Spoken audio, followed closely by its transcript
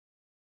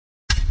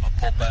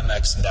Pulp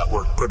MX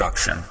Network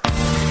production.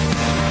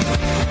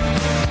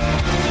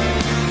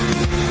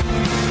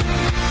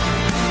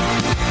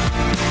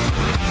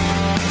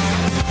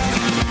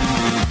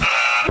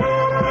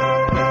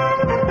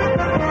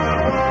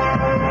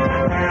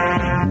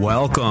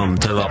 Welcome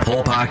to the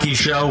Pulp Hockey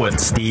Show with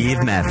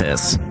Steve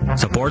Mathis.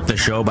 Support the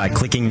show by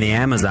clicking the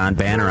Amazon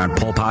banner on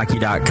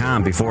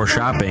pulphockey.com before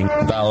shopping.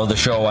 Follow the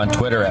show on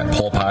Twitter at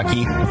Pulp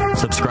Hockey.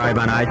 Subscribe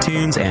on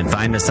iTunes and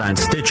find us on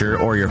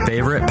Stitcher or your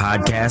favorite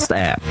podcast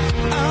app.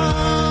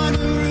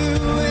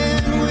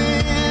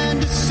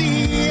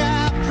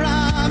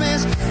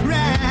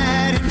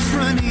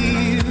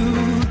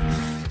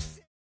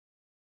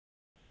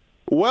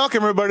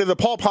 Welcome, everybody, to the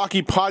Pulp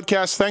Hockey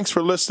Podcast. Thanks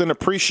for listening.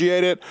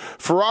 Appreciate it.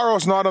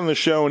 Ferraro's not on the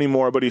show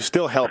anymore, but he's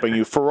still helping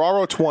you.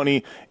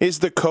 Ferraro20 is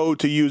the code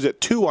to use at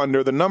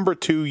 2under, the number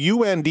 2,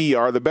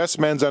 UNDR, the best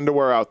men's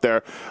underwear out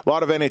there. A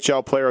lot of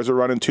NHL players are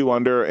running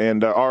 2under,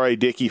 and R.A.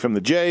 Dickey from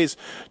the Jays.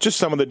 Just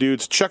some of the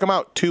dudes. Check them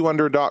out,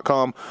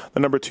 2under.com, the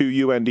number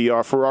 2,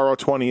 UNDR.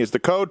 Ferraro20 is the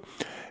code.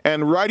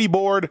 And Righty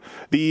Board,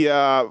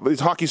 is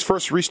hockey's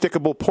first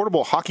restickable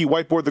portable hockey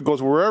whiteboard that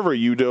goes wherever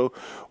you do,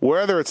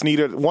 whether it's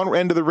needed at one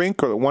end of the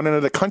rink or one end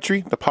of the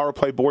country. The Power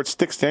Play board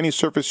sticks to any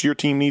surface your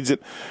team needs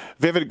it.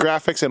 Vivid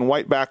graphics and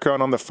white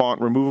background on the font,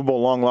 removable,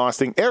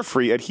 long-lasting,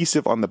 air-free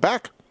adhesive on the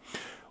back.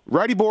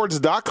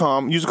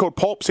 RightyBoards.com. Use the code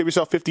PULP. Save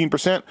yourself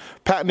 15%.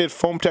 Patented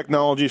foam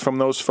technology from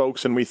those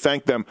folks, and we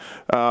thank them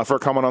for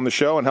coming on the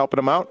show and helping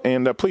them out.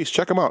 And please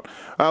check them out.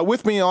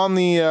 With me on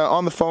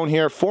the phone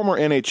here, former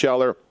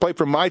NHLer, played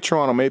for my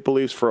Toronto Maple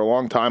Leafs for a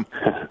long time,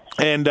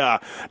 and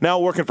now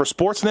working for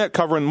Sportsnet,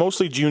 covering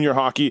mostly junior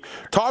hockey.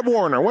 Todd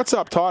Warriner. What's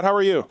up, Todd? How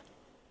are you?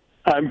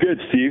 I'm good,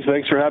 Steve.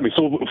 Thanks for having me.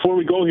 So before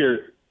we go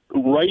here,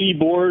 Righty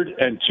Board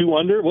and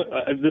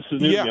 2under. This is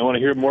new. Yeah. I want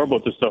to hear more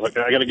about this stuff. I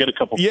got to get a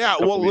couple. Yeah.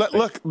 Well,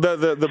 look.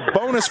 The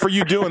bonus for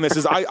you doing this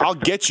is I'll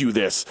get you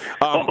this.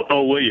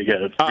 Will you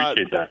get it?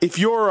 Appreciate that. If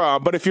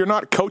you're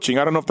not coaching,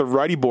 I don't know if the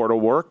Righty Board will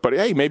work. But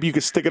hey, maybe you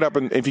could stick it up,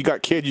 and if you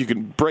got kids, you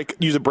can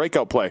use a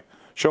breakout play.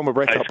 Show them a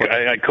breakout play.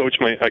 I coach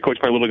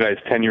my little guy's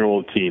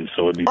 10-year-old team,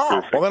 so it'd be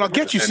perfect. Well, then I'll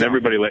get you some. And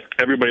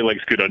everybody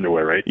likes good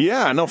underwear, right?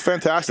 Yeah, no,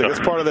 fantastic.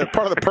 That's part of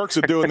the perks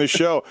of doing this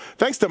show.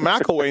 Thanks to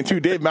McElwain too,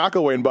 Dave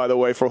McElwain, by the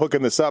way, for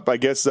hooking this up. I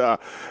guess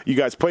you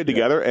guys played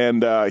together,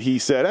 and he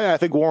said, "Hey, I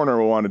think Warriner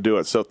will want to do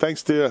it." So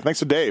thanks to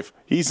Dave.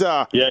 He's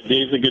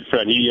Dave's a good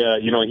friend. He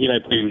and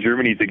I played in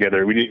Germany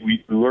together.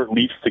 We weren't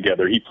Leafs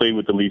together. He played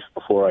with the Leafs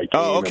before I came.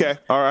 Oh, okay,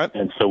 all right.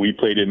 And so we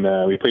played in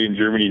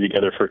Germany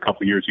together for a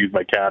couple of years. He was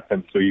my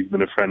captain, so he's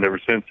been a friend ever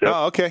since. Yeah.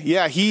 Oh, okay.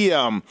 Yeah, he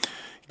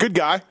good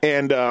guy,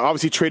 and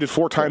obviously traded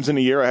 4 times in a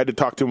year. I had to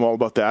talk to him all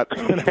about that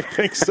and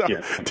everything. So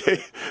yeah.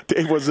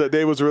 Dave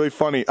was really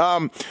funny.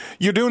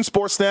 You're doing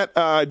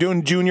Sportsnet,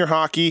 doing junior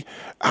hockey.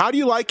 How do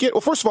you like it?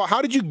 Well, first of all,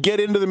 how did you get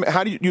into them?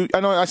 How do you? I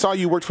know I saw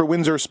you worked for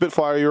Windsor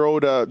Spitfire, your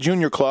old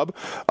junior club.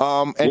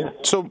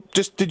 So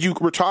just did you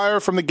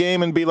retire from the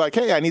game and be like,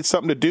 hey, I need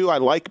something to do? I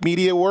like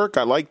media work.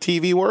 I like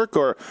TV work.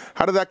 Or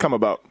how did that come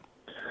about?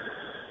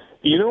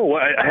 You know,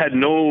 I had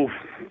no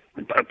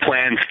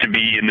plans to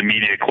be in the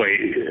media quite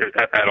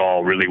at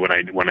all, really. When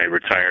I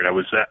retired, I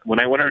was when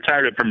I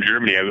retired from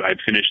Germany. I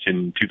finished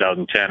in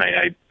 2010.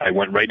 I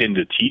went right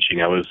into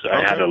teaching. I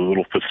had a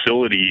little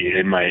facility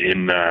in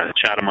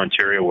Chatham,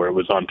 Ontario, where it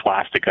was on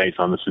plastic ice,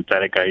 on the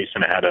synthetic ice,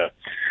 and I had a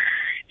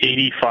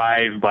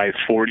 85 by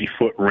 40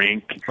 foot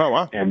rink. Oh,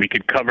 wow. And we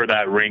could cover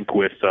that rink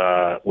with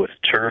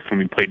turf, and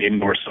we played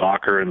indoor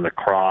soccer and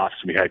lacrosse.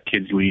 We had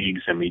kids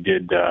leagues, and we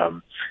did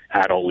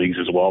adult leagues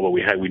as well. But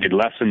we did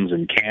lessons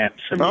and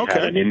camps, and we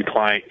had an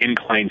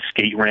incline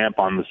skate ramp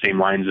on the same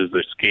lines as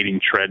the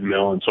skating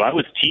treadmill. And so I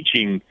was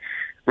teaching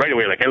right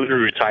away. Like, I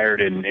literally retired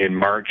in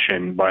March,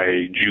 and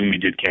by June we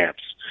did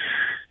camps.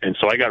 And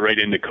so I got right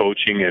into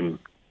coaching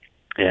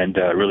and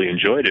really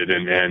enjoyed it.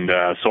 And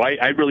so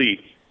I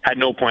really had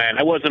no plan.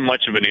 I wasn't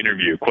much of an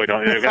interview, quite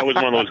honestly. I was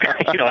one of those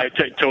guys, I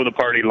toe the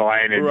party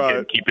line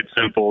and keep it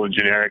simple and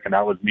generic, and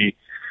that was me.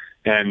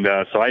 And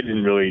so I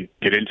didn't really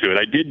get into it.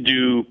 I did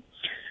do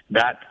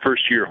that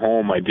first year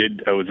home. I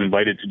was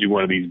invited to do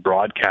one of these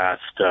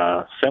broadcast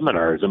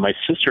seminars, and my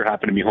sister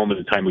happened to be home at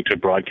the time. We took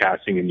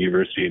broadcasting in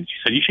university, and she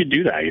said, "You should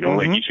do that.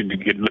 Like, you should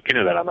look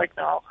into that." I'm like,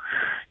 "No,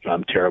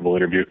 I'm terrible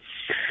interview."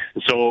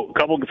 And so a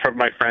couple of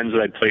my friends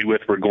that I played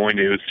with were going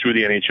to. It was through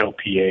the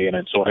NHLPA,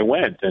 and so I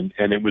went, and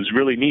it was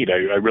really neat.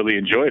 I really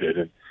enjoyed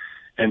it.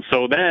 And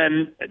so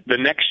then the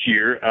next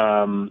year,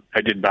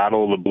 I did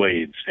Battle of the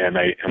Blades, and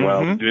while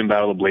I was doing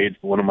Battle of the Blades,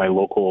 one of my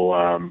local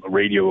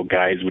radio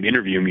guys would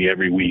interview me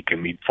every week,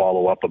 and we'd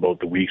follow up about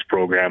the week's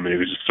program, and it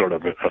was just sort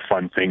of a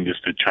fun thing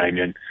just to chime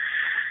in.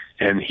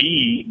 And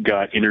he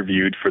got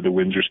interviewed for the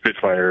Windsor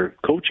Spitfire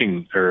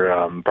coaching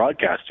or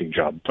broadcasting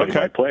job,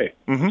 play-by-play.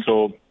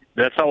 So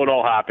that's how it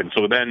all happened.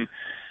 So then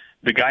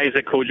the guys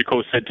at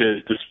Cogeco said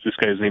to this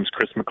guy's name's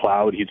Chris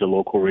McLeod. He's a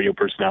local radio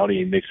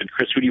personality, and they said,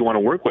 "Chris, who do you want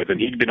to work with?" And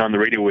he'd been on the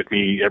radio with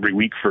me every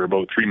week for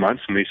about 3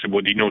 months, and they said,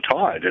 "Well, do you know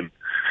Todd?" And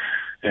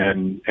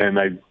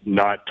I've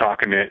not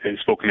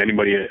spoken to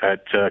anybody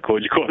at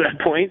Cogeco at that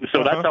point.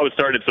 So that's how it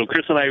started. So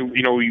Chris and I,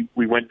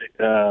 we went,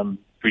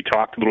 we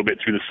talked a little bit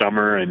through the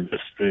summer and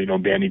just,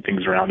 bandied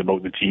things around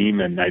about the team.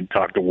 And I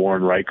talked to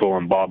Warren Reichel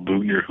and Bob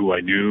Bugner, who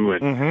I knew.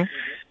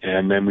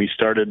 And then we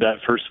started that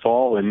first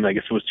fall, and I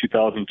guess it was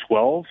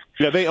 2012.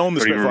 Yeah, they own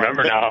the Spitfires.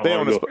 Remember now? They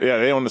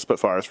own the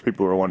Spitfires, for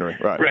people who are wondering.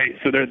 Right. Right.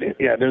 So they're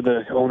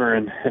the owner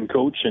and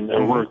coach, and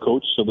we're a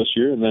coach so this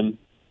year. And then,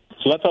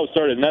 so that's how it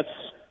started. And that's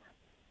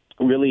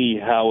really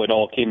how it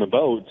all came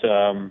about.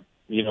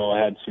 I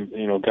had some,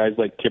 guys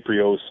like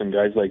Kiprios and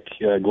guys like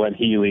Glenn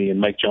Healy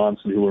and Mike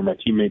Johnson, who were my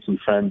teammates and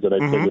friends that I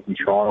played with in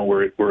Toronto,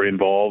 were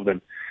involved.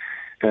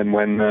 And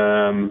when,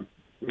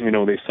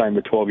 they signed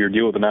the 12-year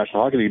deal with the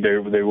National Hockey League,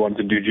 they wanted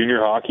to do junior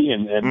hockey,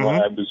 and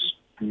I was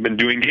been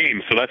doing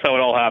games. So that's how it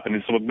all happened.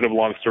 It's a bit of a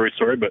long story,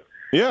 but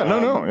yeah,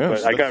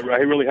 but I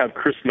really have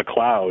Chris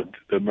McLeod,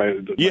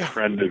 my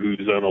friend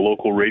who's a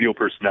local radio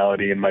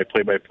personality and my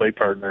play-by-play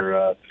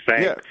partner,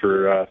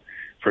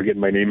 for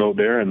getting my name out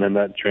there, and then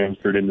that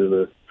transferred into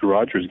the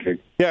Rogers gig.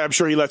 Yeah, I'm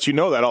sure he lets you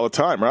know that all the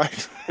time,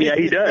 right? Yeah,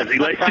 he does. He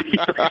likes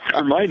to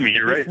remind me.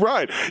 You're right.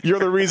 Right. You're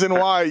the reason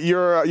why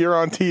you're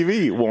on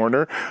TV,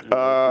 Warriner.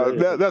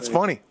 That's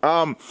funny.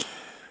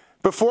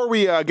 Before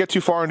we get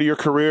too far into your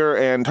career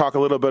and talk a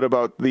little bit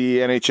about the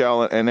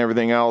NHL and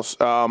everything else,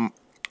 a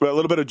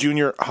little bit of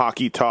junior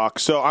hockey talk.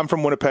 So I'm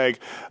from Winnipeg.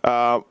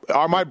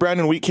 Are my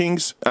Brandon Wheat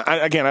Kings?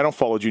 I don't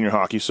follow junior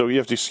hockey, so you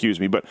have to excuse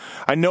me. But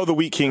I know the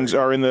Wheat Kings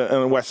are in the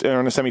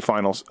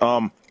semifinals.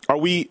 Are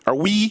we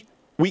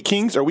Wheat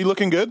Kings? Are we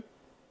looking good?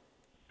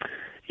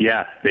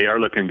 Yeah, they are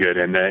looking good,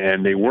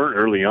 and they weren't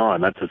early on.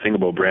 That's the thing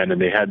about Brandon.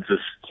 They had this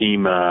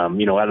team,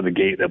 out of the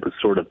gate that was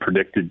sort of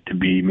predicted to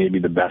be maybe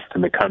the best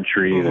in the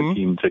country, and a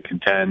team to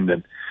contend,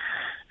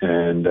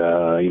 and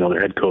their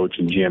head coach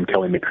and GM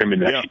Kelly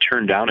McCrimmon actually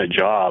turned down a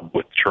job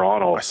with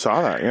Toronto. I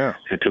saw that, yeah.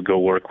 And to go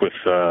work with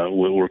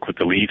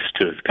the Leafs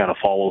to kind of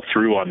follow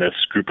through on this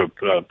group of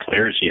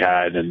players he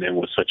had, and it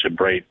was such a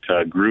bright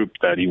group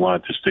that he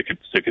wanted to stick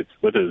it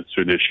with us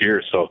through this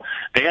year. So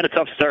they had a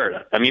tough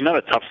start. I mean, not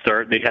a tough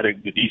start. They had a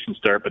decent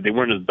start, but they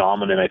weren't as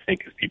dominant, I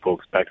think, as people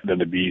expected them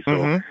to be.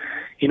 So,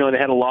 they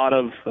had a lot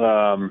of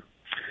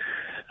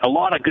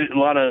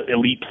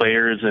elite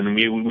players, and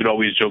we would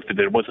always joke that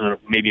there wasn't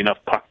maybe enough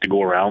puck to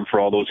go around for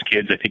all those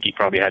kids. I think he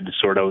probably had to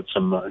sort out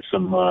some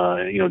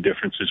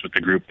differences with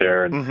the group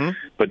there,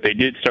 but they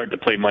did start to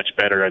play much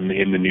better in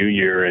the new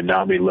year, and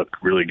now they look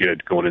really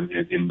good going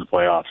in the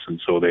playoffs.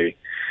 And so they're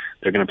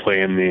going to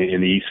play in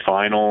the East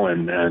Final,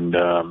 and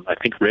I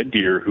think Red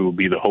Deer, who will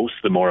be the host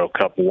of the Memorial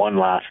Cup, won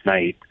last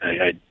night.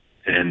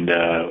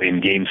 In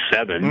Game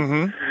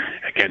 7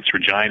 against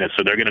Regina.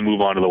 So they're going to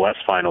move on to the West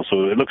Final.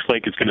 So it looks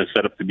like it's going to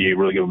set up to be a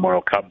really good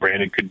Memorial Cup.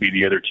 Brandon could be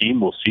the other team.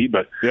 We'll see.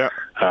 But they're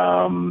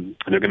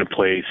going to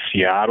play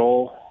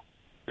Seattle.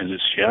 Is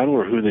it Seattle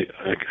or who are they?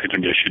 I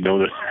should know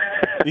that.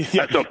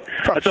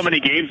 That's how many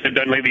games they've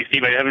done lately,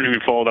 Steve. I haven't even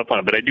followed up on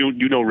it. But I do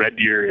know Red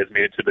Deer has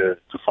made it to the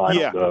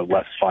final, the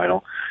West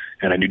Final.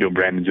 And I do know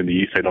Brandon's in the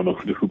East. I don't know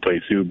who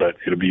plays who, but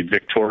it'll be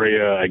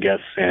Victoria, I guess,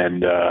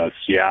 and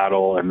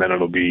Seattle, and then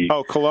it'll be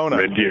Kelowna.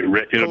 Red Deer.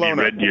 It'll be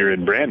Red Deer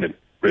and Brandon.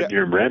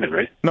 Deer and Brandon,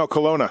 right? No,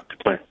 Kelowna. To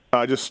play.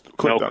 I just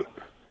clicked on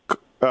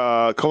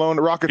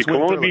Kelowna Rockets. Did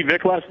Kelowna beat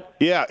Vic last?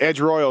 Yeah, Edge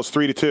Royals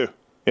 3-2.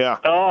 Yeah.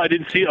 Oh, I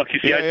didn't see it.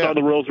 Okay, I saw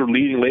the Royals were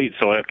leading late,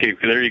 so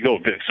there you go.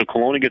 So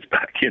Kelowna gets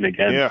back in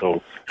again. Yeah.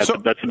 So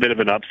that's a bit of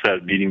an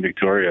upset beating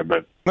Victoria,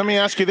 but let me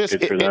ask you this: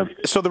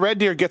 so the Red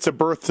Deer gets a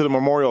berth to the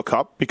Memorial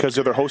Cup because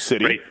they're their host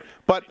city, right.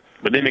 But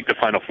they make the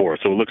Final Four,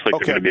 so it looks like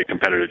they're going to be a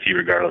competitive team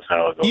regardless of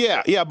how it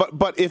goes. Yeah.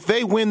 But if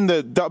they win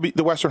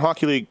the Western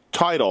Hockey League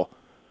title,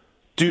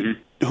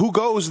 who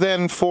goes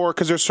then for?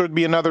 Because there should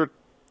be another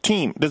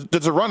team. Does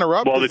the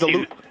runner-up? Well, does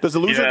the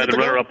loser? Yeah, the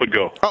runner-up would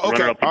go. Oh,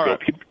 okay. Runner-up would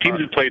go.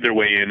 Teams have played their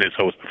way in as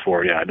host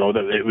before. Yeah, I know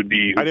that it would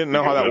be. I didn't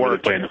know how that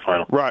worked. Play in the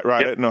final. Right. Yep.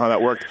 I didn't know how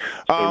that worked.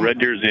 So Red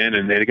Deer's in,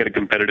 and they got a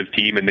competitive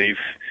team, and they've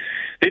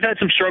had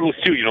some struggles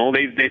too.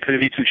 They've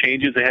made some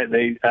changes.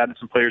 They added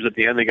some players at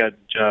the end. They got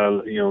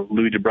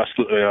Louis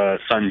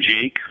DeBrusque's son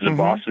Jake, who's a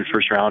Boston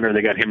first rounder.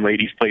 They got him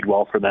late. He's played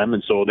well for them,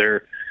 and so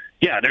they're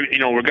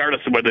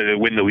regardless of whether they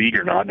win the league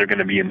or not, they're going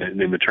to be in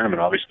the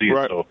tournament, obviously.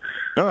 Right. So,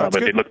 but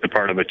they look the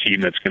part of a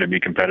team that's going to be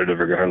competitive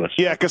regardless.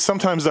 Yeah, because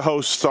sometimes the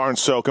hosts aren't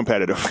so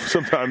competitive.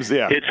 Sometimes,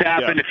 it's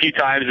happened a few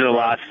times in the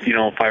last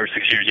 5 or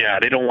 6 years. Yeah,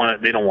 they don't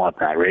want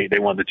that, right? They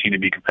want the team to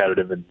be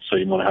competitive, and so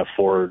you want to have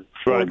four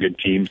good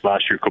teams.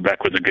 Last year,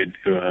 Quebec was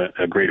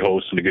a great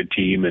host and a good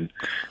team,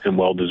 and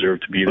well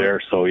deserved to be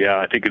there. So yeah,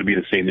 I think it'll be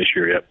the same this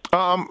year. Yep.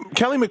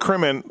 Kelly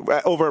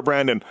McCrimmon over at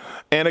Brandon,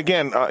 and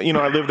again,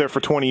 I lived there for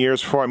 20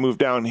 years before I moved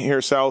down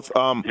here south,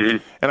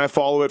 and I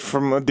follow it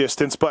from a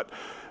distance, but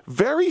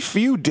very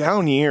few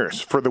down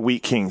years for the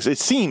Wheat Kings, it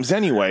seems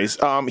anyways.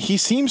 He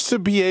seems to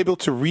be able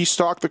to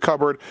restock the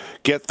cupboard,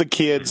 get the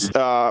kids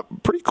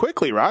pretty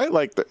quickly, right?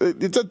 Like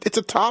it's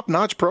a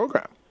top-notch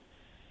program.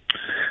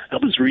 I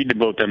was reading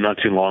about them not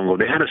too long ago.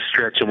 They had a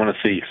stretch, I want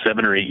to say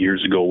 7 or 8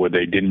 years ago, where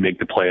they didn't make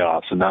the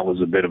playoffs, and that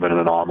was a bit of an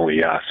anomaly.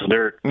 Yeah, so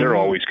they're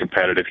always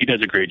competitive. He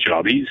does a great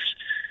job. He's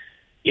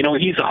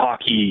a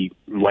hockey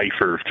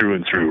lifer through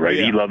and through, right?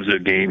 Yeah. He loves the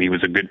game. He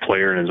was a good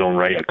player in his own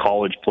right, a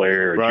college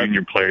player, a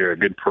junior player, a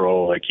good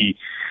pro.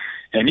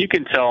 And you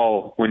can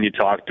tell when you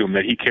talk to him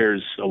that he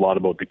cares a lot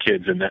about the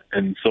kids,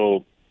 and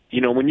so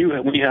when you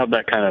have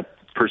that kind of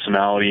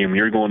personality, and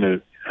you're going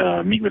to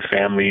meet with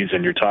families,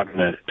 and you're talking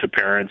to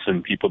parents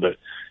and people that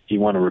you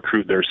want to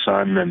recruit their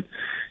son, and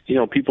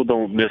people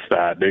don't miss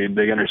that.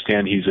 They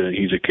understand he's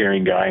a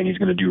caring guy, and he's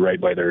going to do right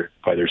by their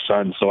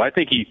son. So I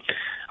think he's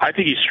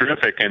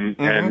terrific, and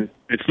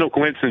it's no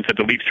coincidence that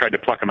the Leafs tried to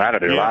pluck him out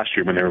of there last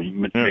year when they were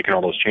making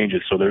all those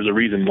changes. So there's a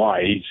reason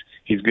why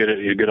he's good.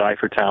 He's a good eye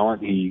for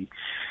talent.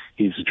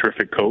 He's a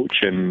terrific coach,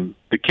 and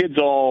the kids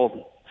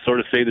all sort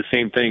of say the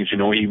same things.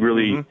 He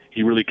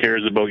really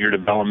cares about your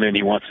development.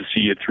 He wants to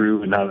see you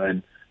through and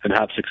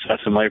have success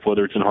in life,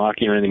 whether it's in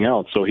hockey or anything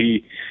else. So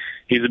he's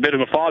a bit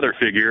of a father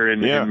figure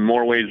in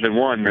more ways than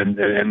one,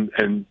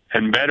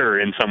 and better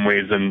in some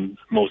ways than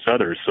most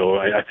others. So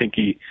I think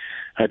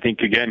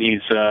again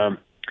he's a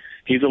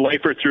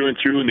lifer through and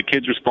through, and the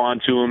kids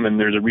respond to him, and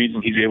there's a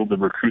reason he's able to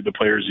recruit the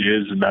players he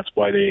is, and that's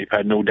why they've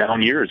had no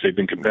down years. They've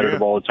been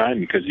competitive all the time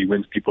because he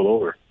wins people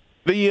over.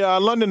 The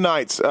London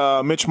Knights,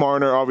 Mitch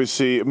Marner,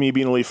 obviously, me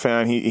being a Leaf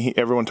fan,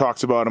 everyone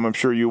talks about him. I'm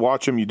sure you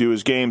watch him, you do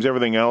his games,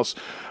 everything else.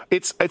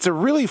 It's a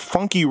really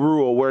funky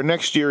rule where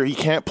next year he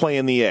can't play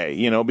in the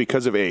A,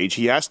 because of age.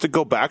 He has to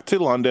go back to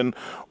London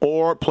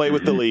or play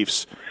with the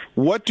Leafs.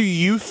 What do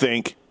you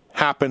think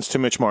happens to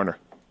Mitch Marner?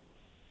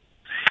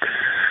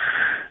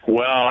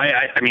 Well,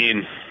 I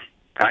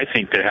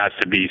think there has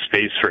to be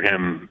space for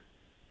him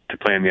to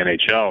play in the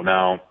NHL.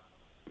 Now,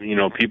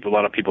 a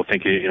lot of people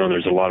think,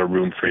 there's a lot of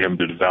room for him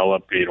to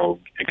develop,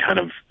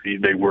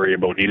 they worry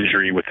about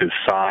injury with his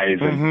size.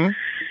 And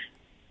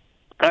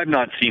I've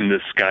not seen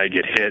this guy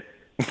get hit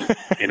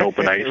in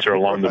open ice or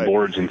along the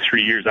boards in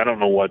 3 years. I don't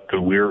know what the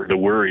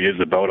worry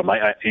is about him.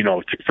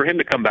 For him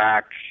to come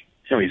back,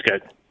 he's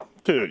got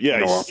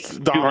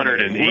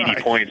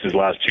 280 points his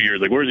last 2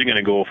 years. Where's he going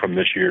to go from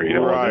this year?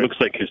 It looks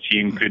like his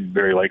team could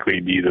very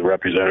likely be the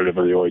representative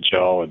of the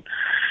OHL, and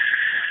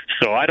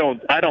so I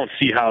don't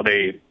see how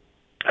they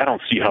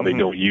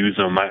don't use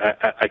him.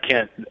 I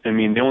can't.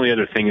 The only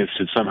other thing is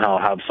to somehow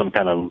have some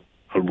kind of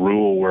a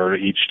rule where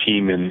each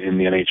team in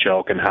the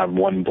NHL can have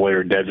one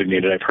player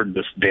designated. I've heard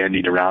this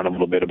bandied around a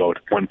little bit about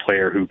one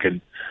player who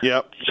can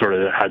sort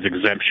of has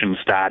exemption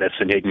status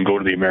and he can go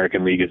to the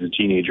American League as a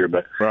teenager.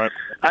 But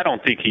I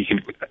don't think he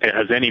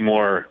has any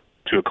more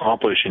to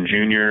accomplish in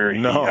junior.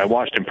 No. I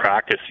watched him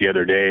practice the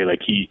other day.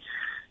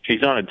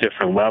 He's on a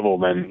different level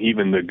than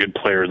even the good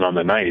players on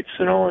the Knights,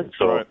 and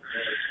so.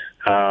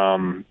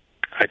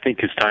 I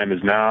think his time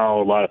is now.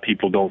 A lot of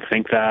people don't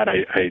think that.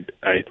 I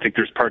think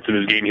there's parts of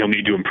his game he'll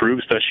need to improve,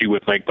 especially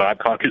with Mike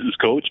Babcock as his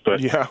coach. But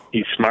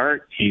he's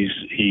smart. He's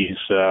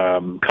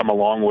come a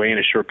long way in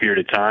a short period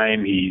of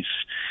time. He's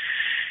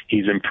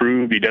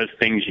improved. He does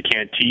things you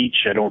can't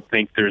teach. I don't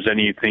think there's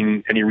any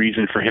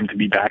reason for him to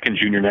be back in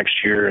junior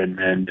next year. And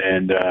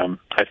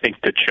I think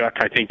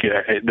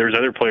there's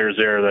other players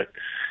there that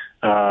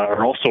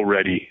are also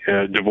ready.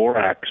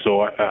 Dvorak.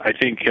 So I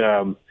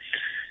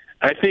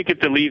think if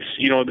the Leafs,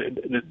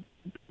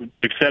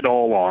 they've said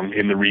all along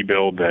in the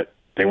rebuild that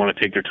they want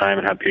to take their time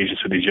and have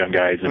patience with these young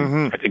guys,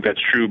 and I think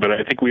that's true. But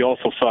I think we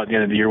also saw at the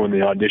end of the year when they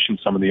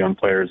auditioned some of the young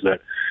players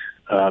that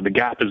the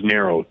gap is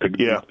narrowed.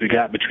 The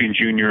gap between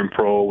junior and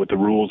pro with the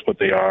rules what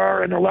they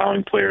are and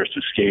allowing players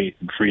to skate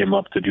and free them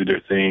up to do their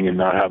thing and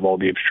not have all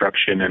the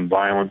obstruction and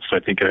violence. I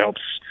think it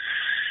helps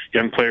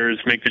young players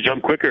make the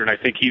jump quicker, and I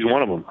think he's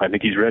one of them. I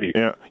think he's ready.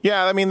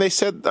 Yeah. They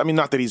said,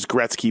 not that he's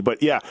Gretzky, but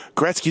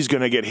Gretzky's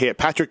going to get hit.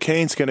 Patrick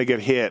Kane's going to get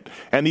hit,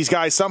 and these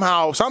guys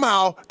somehow,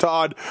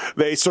 Todd,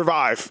 they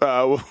survive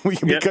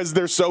because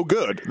they're so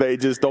good. They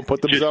just don't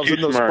put themselves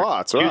in those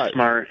spots. Too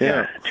smart,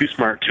 too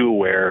smart, too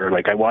aware.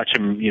 I watch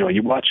him.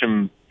 You watch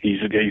him. He's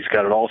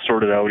got it all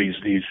sorted out.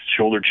 He's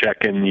shoulder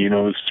checking.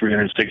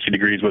 360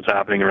 degrees what's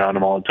happening around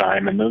him all the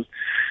time, and those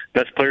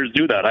best players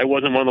do that. I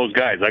wasn't one of those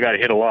guys. I got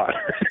hit a lot.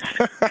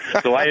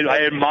 So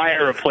I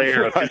admire a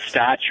player of his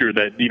stature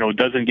that,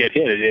 doesn't get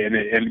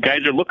hit. And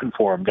guys are looking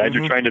for him. Guys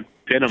are trying to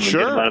pin him and get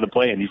him out of the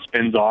play. And he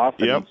spins off.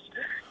 And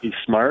he's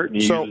smart.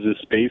 And he uses his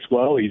space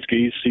well. He's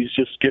just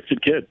a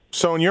gifted kid.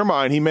 So in your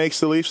mind, he makes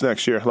the Leafs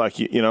next year.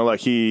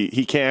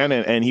 He can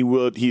and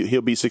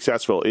he'll be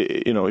successful.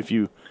 If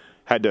you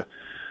had to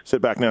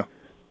sit back now.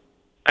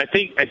 I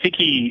think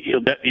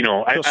he'll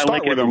I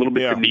like it a little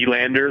bit from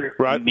Nylander.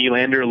 Right.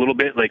 Nylander a little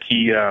bit.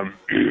 He's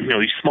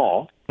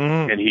small,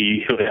 and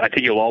I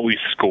think he'll always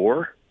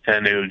score.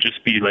 And it'll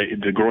just be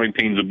the growing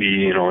pains will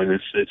be, and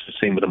it's the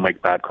same with the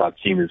Mike Babcock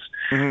team is,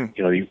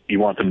 you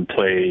want them to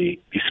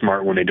be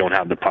smart when they don't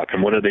have the puck.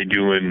 And what are they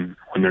doing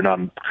when they're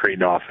not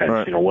creating offense?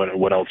 Right.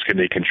 What else can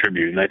they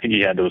contribute? And I think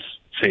he had those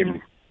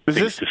same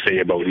things to say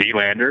about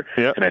Nylander,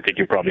 and I think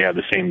you probably have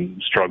the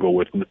same struggle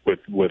with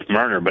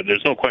Marner. But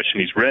there's no question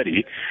he's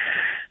ready.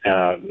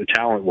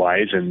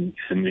 talent-wise, and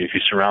if you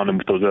surround him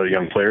with those other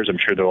young players, I'm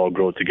sure they'll all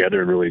grow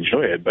together and really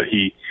enjoy it. But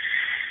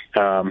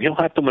he'll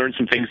have to learn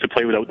some things to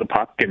play without the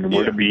puck and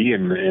where to be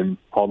and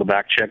all the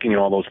back checking and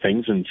all those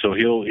things. And so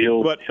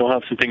he'll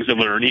have some things to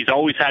learn. He's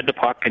always had the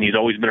puck, and he's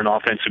always been an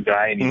offensive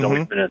guy, and he's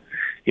always been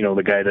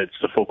the guy that's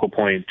the focal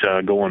point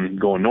going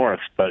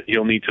north. But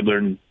he'll need to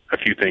learn a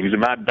few things.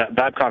 And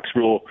Babcock's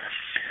real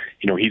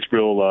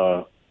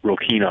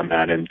keen on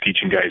that and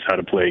teaching guys how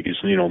to play,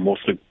 because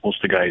most of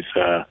the guys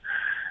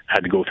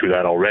had to go through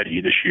that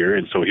already this year,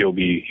 and so he'll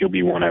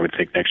be one, I would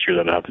think, next year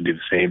that'll have to do the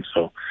same.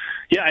 So,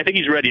 yeah, I think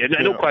he's ready. And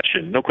no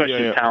question,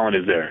 talent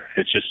is there.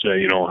 It's just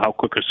how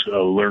quick a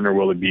learner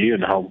will it be,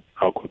 and how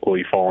quick will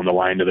he fall in the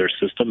line to their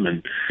system,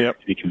 and if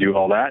he can do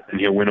all that, and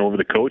he'll win over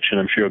the coach, and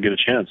I'm sure he'll get a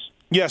chance.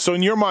 Yeah. So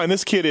in your mind,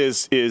 this kid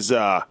is he's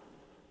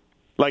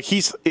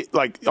obviously,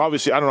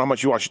 I don't know how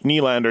much you watch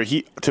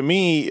Nylander. To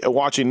me,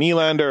 watching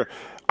Nylander,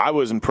 I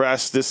was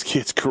impressed. This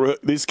kid's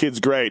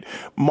great.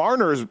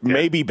 Marner's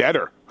maybe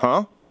better,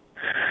 huh?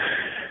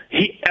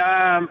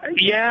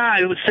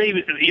 I would say,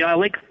 I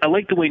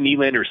like the way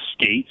Nylander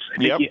skates.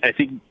 I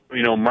think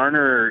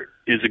Marner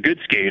is a good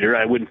skater.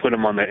 I wouldn't put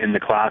him in the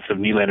class of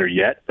Nylander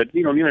yet, but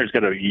Nylander's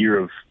got a year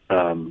of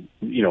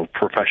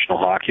professional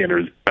hockey under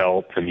his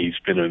belt, and he's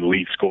been an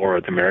elite scorer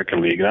at the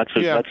American League. That's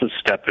a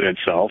step in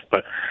itself.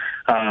 But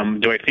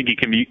do I think he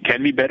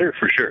can be better?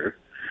 For sure.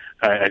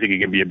 I think he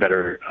can be a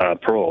better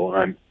pro.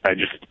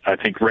 I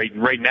think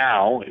right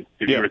now,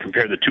 if you were to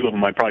compare the two of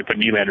them, I'd probably put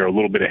Nylander a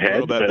little bit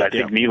ahead. But I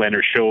think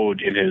Nylander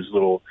showed in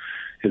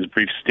his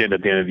brief stint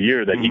at the end of the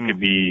year that he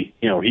could be,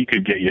 he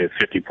could get you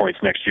 50 points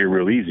next year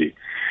real easy.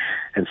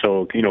 And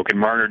so, can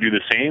Marner do the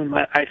same?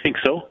 I think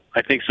so.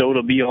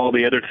 It'll be all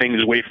the other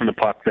things away from the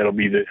puck that'll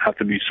have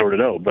to be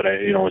sorted out. But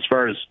as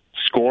far as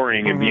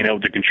scoring and being able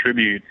to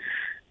contribute,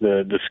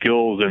 the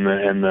skills and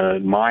the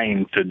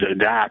mind to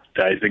adapt,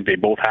 I think they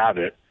both have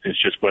it. It's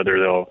just whether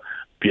they'll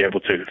be able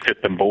to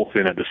fit them both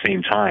in at the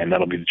same time.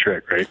 That'll be the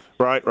trick, right?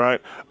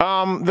 Right.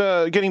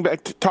 Getting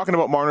back to talking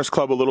about Marner's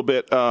club a little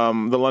bit,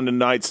 the London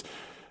Knights,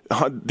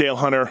 Dale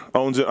Hunter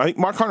owns it. I think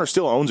Mark Hunter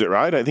still owns it,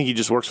 right? I think he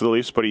just works for the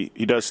Leafs, but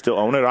he does still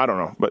own it. I don't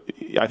know, but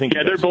I think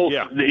they're both.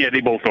 Yeah,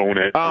 they both own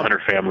it.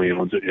 Hunter family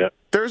owns it. Yeah.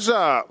 There's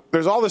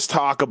all this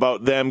talk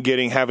about them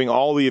having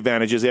all the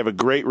advantages. They have a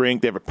great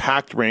rink. They have a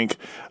packed rink.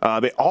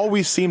 They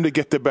always seem to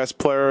get the best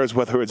players,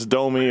 whether it's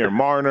Domi or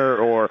Marner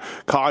or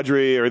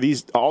Kadri or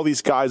all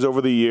these guys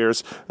over the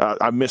years.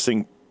 I'm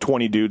missing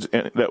 20 dudes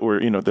that were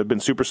that've been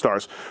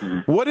superstars.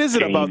 What is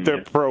it about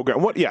their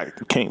program?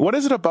 Kane. What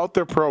is it about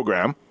their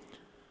program?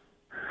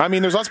 I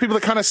mean, there's lots of people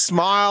that kind of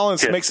smile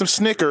and make some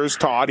snickers,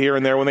 Todd, here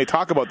and there when they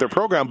talk about their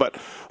program. But,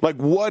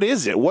 what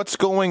is it? What's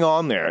going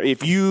on there?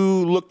 If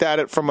you looked at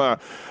it from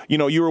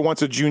you were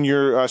once a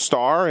junior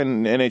star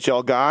and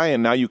NHL guy,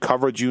 and now you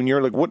cover a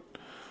junior.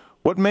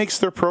 What makes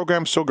their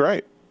program so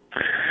great?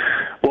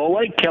 Well,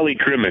 like Kelly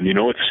Crimmon,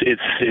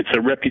 it's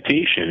a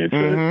reputation. It's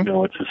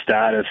it's a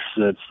status.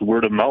 It's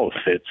word of mouth.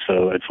 It's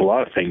a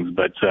lot of things.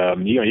 But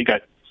you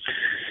got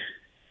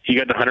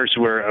the Hunters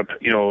who are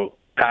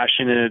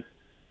passionate.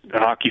 The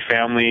hockey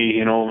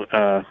family,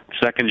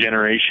 second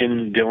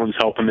generation. Dylan's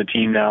helping the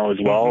team now as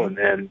well,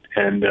 and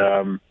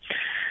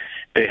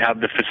they have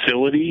the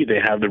facility,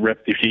 they have the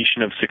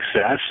reputation of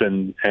success,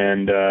 and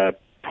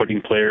putting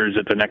players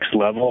at the next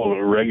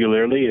level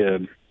regularly.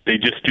 They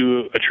just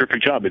do a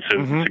terrific job. It's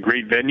a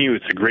great venue.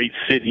 It's a great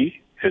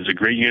city. It's a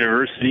great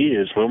university.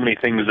 There's so many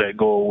things that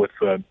go with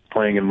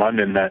playing in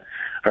London that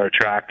are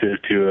attractive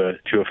to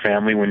a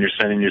family when you're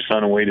sending your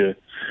son away to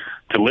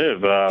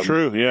live.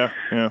 True, yeah.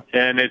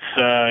 And it's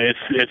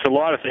a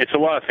lot of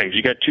things.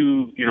 You got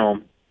two,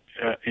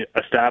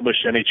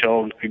 established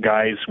NHL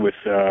guys with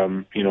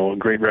a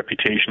great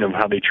reputation of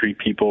how they treat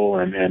people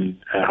and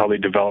how they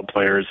develop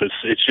players.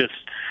 It's just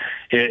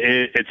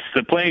it's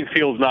the playing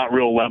field's not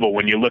real level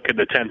when you look at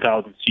the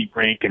 10,000 seat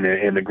rink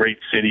and the great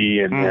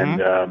city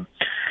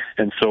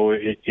and so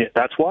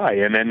that's why.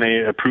 And then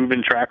a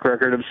proven track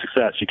record of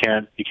success. You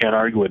can't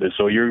argue with it.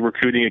 So you're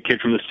recruiting a kid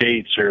from the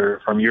States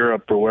or from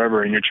Europe or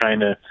wherever, and you're trying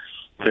to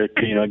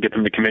get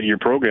them to commit to your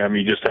program.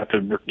 You just have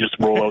to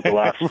roll out the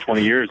last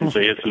 20 years and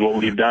say, this is what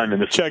we've done,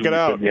 and this check it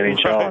out in the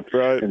NHL.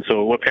 Right. And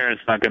so what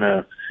parent's not going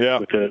to,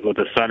 with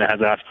a son that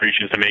has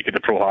aspirations to make it to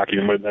pro hockey,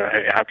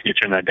 how can you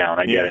turn that down?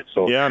 I get it.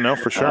 So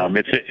for sure.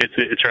 It's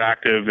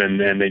attractive,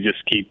 and they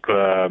just keep.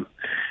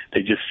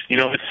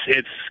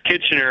 It's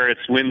Kitchener,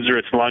 it's Windsor,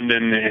 it's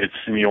London, it's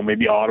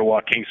maybe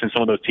Ottawa, Kingston,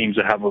 some of those teams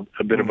that have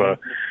a bit of a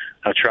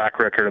track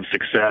record of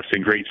success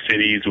in great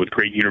cities with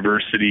great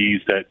universities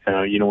that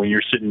when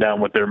you're sitting down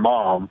with their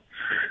mom,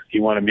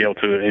 you want to be able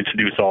to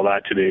introduce all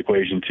that to the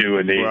equation too,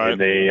 and they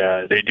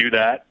do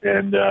that,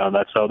 and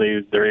that's how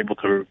they're able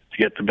to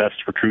get the best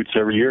recruits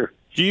every year.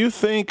 Do you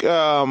think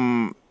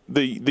the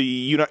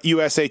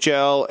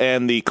USHL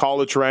and the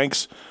college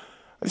ranks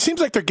It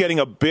seems like they're getting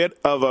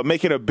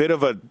making a bit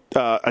of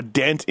a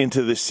dent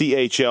into the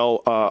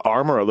CHL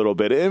armor a little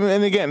bit.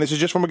 And again, this is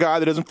just from a guy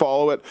that doesn't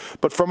follow it,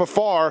 but from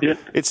afar,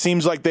 It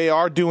seems like they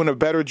are doing a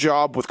better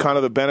job with kind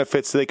of the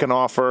benefits they can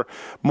offer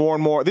more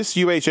and more. This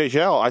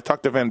UHHL, I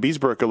talked to Van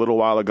Biesbroek a little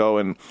while ago,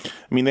 and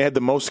I mean, they had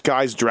the most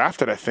guys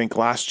drafted, I think,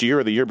 last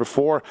year or the year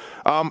before.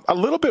 A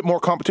little bit more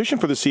competition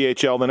for the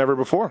CHL than ever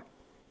before.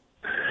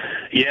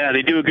 Yeah,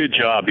 they do a good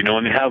job, and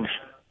they have.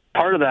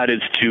 Part of that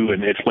is too,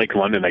 and it's like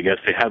London, I guess.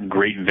 They have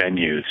great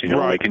venues,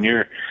 right. Like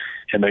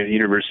in the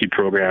university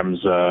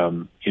programs,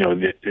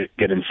 they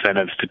get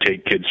incentives to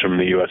take kids from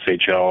the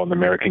USHL and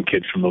American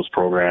kids from those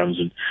programs,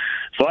 and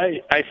so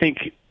I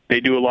think they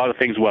do a lot of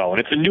things well.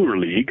 And it's a newer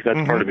league,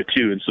 that's part of it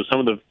too. And so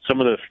some of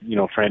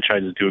the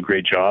franchises do a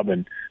great job.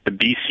 And the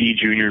BC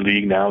Junior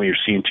League now, you're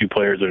seeing two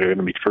players that are going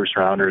to be first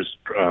rounders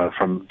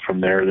from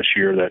there this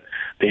year that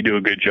they do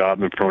a good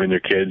job in promoting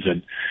their kids.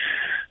 And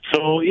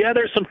so, yeah,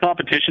 there's some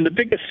competition. The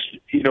biggest,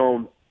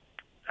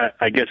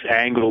 I guess,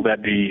 angle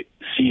that the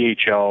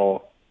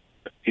CHL,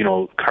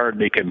 card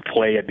they can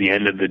play at the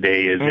end of the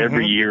day is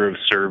every year of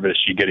service,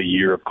 you get a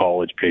year of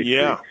college paid.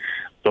 Yeah.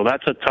 So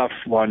that's a tough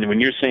one. When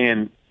you're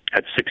saying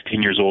at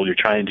 16 years old, you're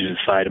trying to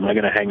decide, am I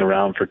going to hang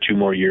around for 2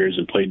 more years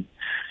and play,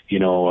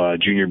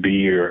 Junior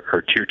B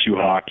or Tier 2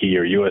 hockey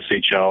or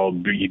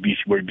USHL,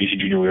 BC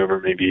Junior, whatever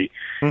it may be,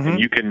 and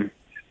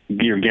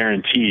you're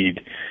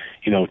guaranteed,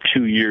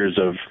 2 years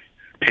of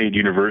paid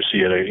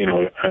university at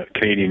a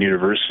Canadian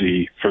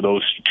university for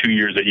those 2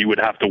 years that you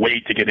would have to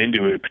wait to get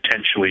into a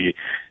potentially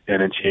an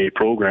NCAA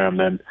program,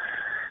 then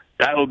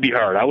that would be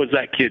hard. I was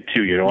that kid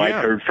too, I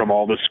heard from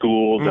all the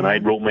schools and I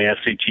wrote my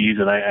SATs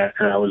and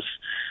I was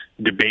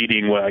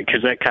debating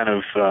because that kind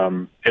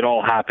of it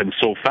all happened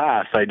so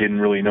fast. I didn't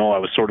really know. I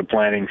was sort of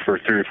planning for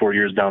 3 or 4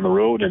 years down the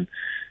road,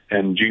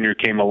 and junior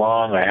came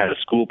along. I had a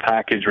school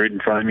package right in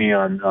front of me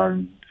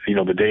on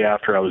the day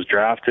after I was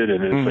drafted,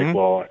 and it's like,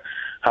 well,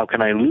 how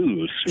can I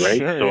lose, right?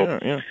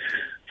 Sure,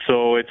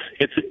 so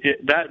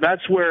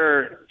that's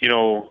where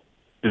the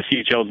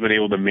CHL has been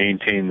able to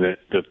maintain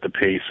the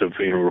pace of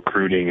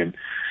recruiting, and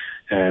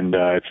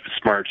it's a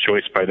smart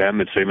choice by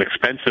them. It's an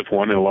expensive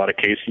one in a lot of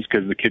cases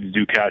because the kids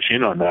do cash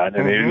in on that,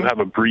 and they do have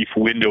a brief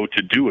window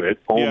to do it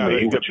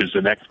only, which is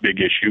the next big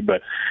issue.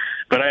 But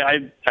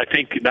I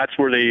think that's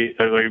where they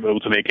are able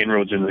to make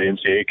inroads into the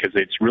NCAA because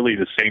it's really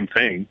the same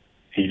thing.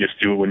 You just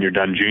do it when you're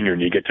done junior,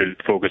 and you get to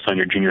focus on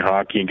your junior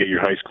hockey and get your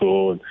high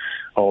school and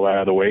all that out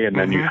of the way, and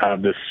then you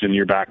have this in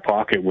your back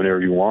pocket whenever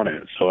you want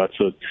it. So that's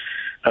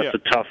a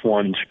tough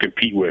one to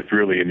compete with,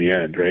 really, in the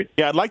end, right?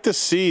 Yeah, I'd like to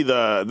see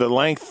the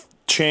length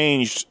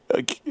changed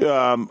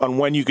on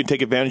when you can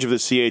take advantage of the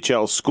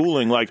CHL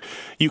schooling. Like,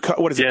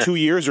 what is it, 2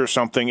 years or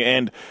something?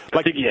 And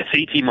I think, yes,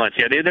 18 months.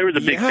 Yeah, there was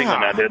a big thing on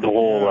that. The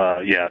whole,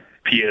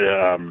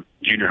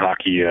 junior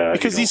hockey.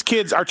 Because these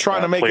kids are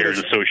trying to make Players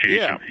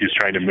Association is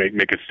trying to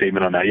make a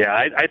statement on that. Yeah,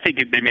 I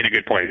think they made a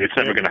good point. It's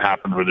never going to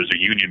happen where there's a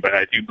union, but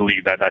I do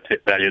believe that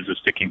is a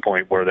sticking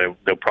point where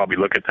they'll probably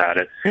look at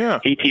that.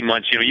 18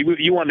 months,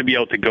 you want to be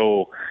able to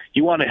go,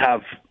 you want to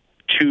have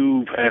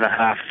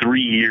 2.5,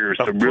 3 years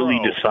to really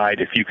decide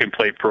if you can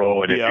play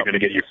pro and if you're going to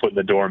get your foot in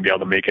the door and be able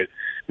to make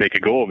a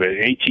go of it.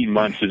 18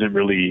 months isn't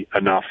really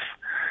enough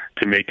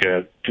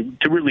to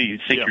to really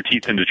sink your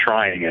teeth into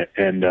trying it.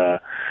 And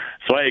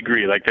so I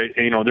agree. Like,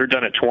 they're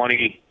done at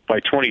 20. By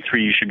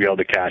 23, you should be able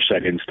to cash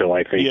that in still,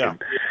 I think. Yeah,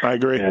 I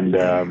agree. And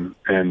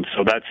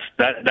so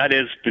that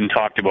has been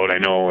talked about, I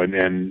know,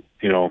 and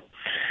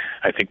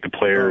I think the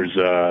players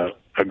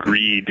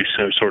agreed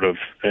sort of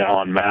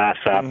en masse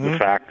after the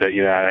fact that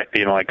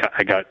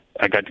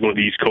I got to go to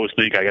the East Coast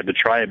League. I got to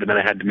try it, but then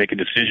I had to make a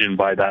decision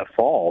by the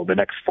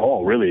next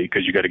fall, really,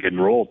 because you got to get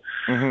enrolled.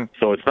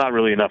 So it's not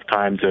really enough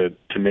time to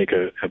make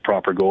a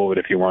proper go of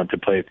it if you want to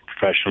play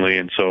professionally.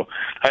 And so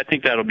I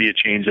think that'll be a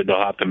change that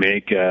they'll have to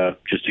make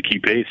just to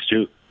keep pace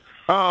too.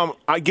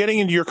 Getting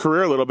into your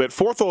career a little bit,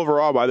 4th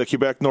overall by the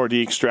Quebec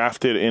Nordiques,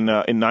 drafted in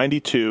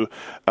 '92.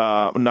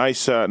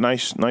 Nice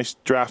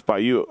draft by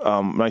you.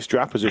 Nice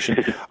draft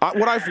position.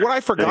 What I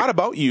forgot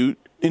about you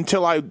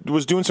until I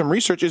was doing some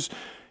research is,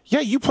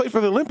 you played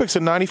for the Olympics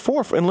in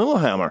 '94 in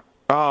Lillehammer.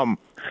 I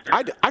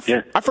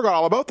forgot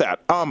all about that.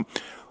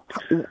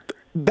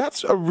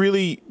 That's a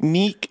really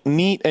neat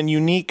and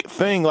unique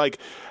thing. Like,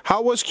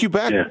 how was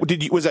Quebec?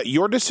 Yeah. Was that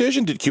your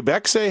decision? Did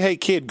Quebec say, "Hey,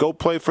 kid, go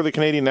play for the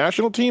Canadian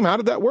national team"? How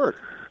did that work?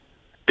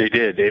 They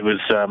did. It was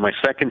my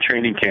second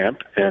training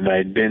camp, and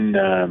I'd been,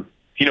 kind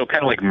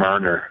of like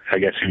Marner, I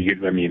guess.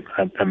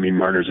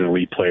 Marner's an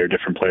elite player,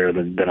 different player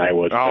than I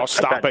was. Oh,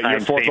 stop it!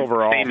 You're 4th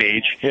overall. Same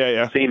age.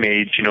 Yeah. Same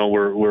age.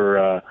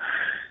 We're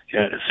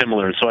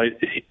similar. So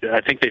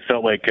I think they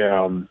felt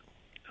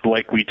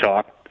like we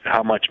talked.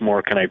 How much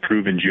more can I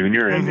prove in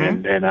junior?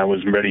 And I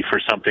was ready for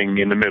something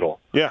in the middle.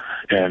 Yeah.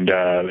 And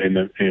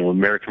in the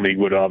American League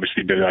would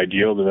obviously been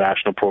ideal. The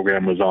national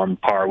program was on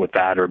par with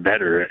that or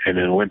better. In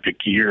an Olympic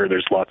year,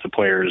 there's lots of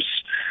players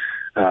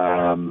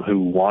who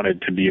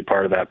wanted to be a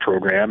part of that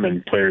program,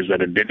 and players that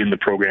had been in the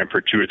program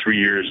for 2 or 3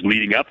 years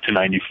leading up to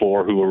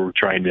 94 who were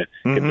trying to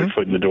get their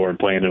foot in the door and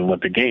play in an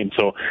Olympic game.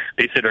 So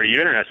they said, "Are you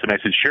interested?" And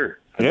I said, "Sure,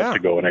 I'd love to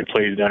go." And I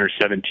played under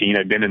 17.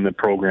 I'd been in the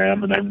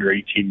program and under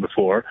 18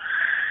 before.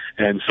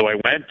 And so I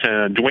went.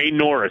 Dwayne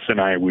Norris and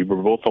I, we were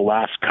both the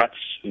last cuts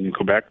in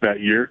Quebec that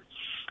year,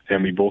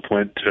 and we both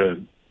went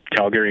to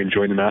Calgary and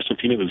joined the national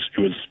team. It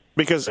was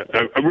because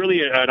a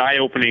really an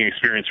eye-opening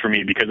experience for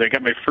me, because I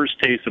got my first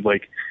taste of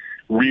like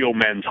real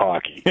men's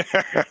hockey.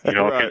 You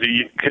know,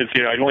 because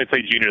I'd only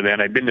played junior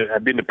then. I'd been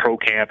to pro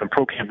camp, and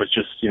pro camp was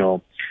just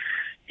you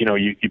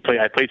play.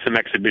 I played some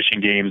exhibition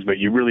games, but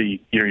you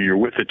really, you're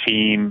with a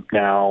team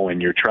now,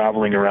 and you're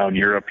traveling around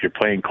Europe. You're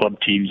playing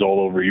club teams all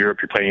over Europe.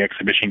 You're playing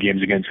exhibition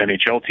games against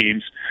NHL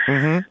teams,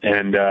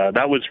 and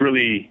that was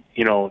really,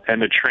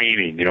 and the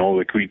training.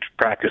 Like we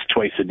practiced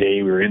twice a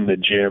day. We were in the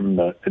gym.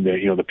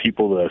 The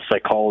people, the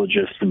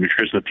psychologists, the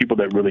nutritionists, the people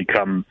that really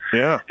come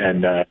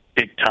and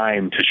take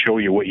time to show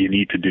you what you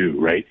need to do,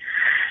 right?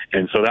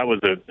 And so that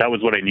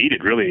was what I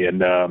needed, really,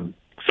 and.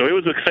 So it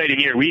was an exciting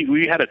year.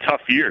 We had a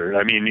tough year.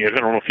 I mean, I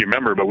don't know if you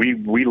remember, but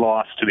we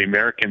lost to the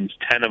Americans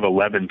 10 of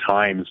 11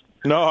 times.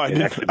 No, I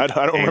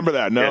don't remember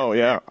that. No,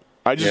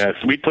 so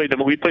we played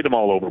them. We played them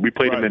all over. We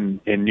played them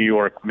in New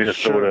York,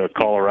 Minnesota,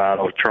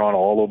 Colorado, Toronto,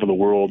 all over the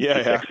world.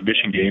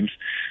 Exhibition games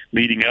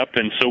leading up,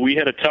 and so we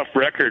had a tough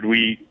record.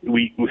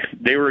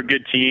 They were a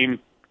good team,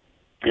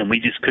 and we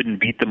just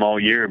couldn't beat them all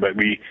year. But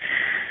we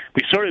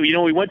sort of,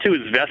 we went to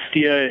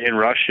Izvestia in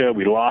Russia.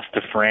 We lost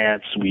to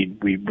France. We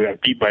got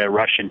beat by a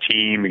Russian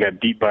team. We got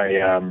beat by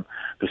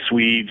the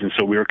Swedes. And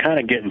so we were kind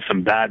of getting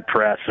some bad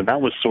press. And that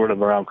was sort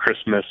of around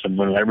Christmas. And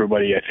when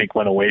everybody, I think,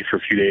 went away for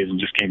a few days and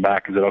just came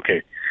back and said,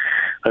 okay,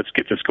 let's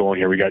get this going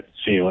here. We got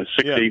 6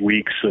 to 8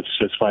 weeks.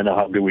 Let's find out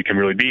how good we can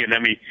really be. And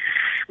then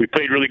we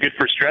played really good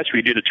for a stretch.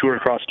 We did a tour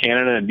across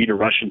Canada and beat a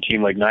Russian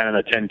team like 9 out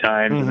of 10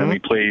 times. And then we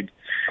played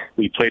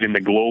in the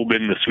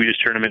Globen, the Swedish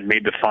tournament,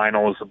 made the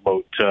finals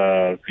about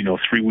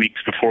 3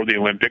 weeks before the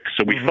Olympics.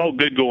 So we felt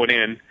good going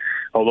in,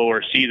 although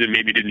our season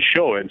maybe didn't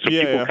show it. And so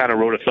people kind of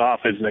wrote us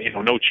off as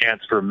no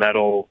chance for a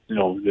medal.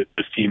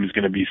 This team is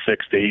going to be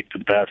 6 to 8 to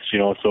the best.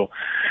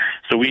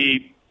 So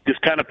we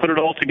just kind of put it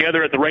all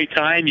together at the right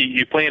time.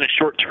 You play in a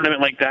short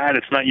tournament like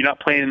that. You're not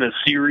playing in a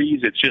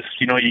series. It's just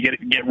you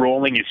get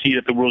rolling. You see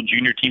that the World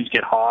Junior teams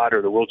get hot,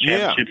 or the World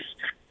Championships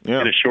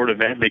in a short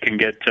event they can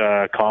get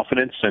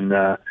confidence,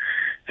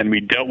 and we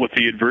dealt with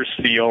the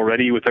adversity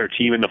already with our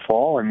team in the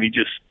fall, and we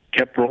just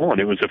kept rolling.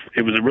 It was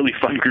a really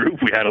fun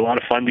group. We had a lot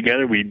of fun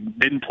together. We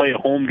didn't play a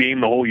home game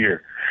the whole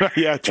year.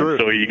 Yeah, true. And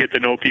so you get to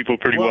know people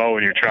pretty well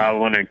when you're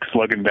traveling and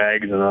slugging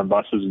bags and on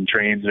buses and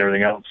trains and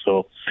everything else.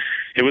 So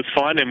it was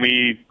fun, and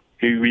we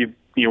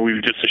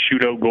were just a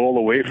shootout goal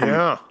away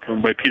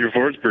from by Peter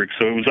Forsberg.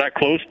 So it was that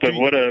close, but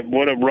what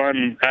a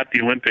run at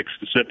the Olympics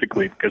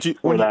specifically, because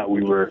before that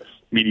we were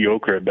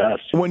mediocre at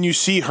best. When you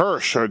see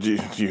Hirsch, or do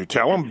you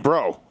tell him,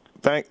 bro,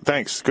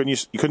 thanks,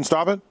 you couldn't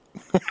stop it?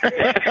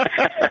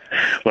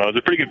 Well, it was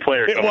a pretty good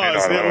player. It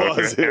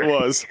was.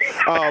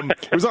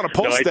 It was on a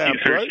post stamp,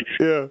 right?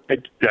 Yeah.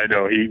 I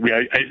know.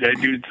 I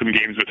do some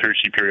games with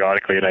Hershey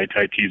periodically, and I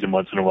tease him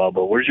once in a while.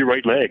 But where's your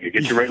right leg?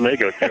 Get your right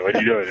leg out there. What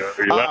are you doing?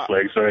 Or your left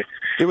leg? Sorry.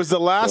 It was the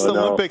last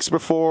Olympics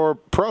before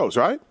pros,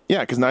 right? Yeah,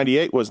 because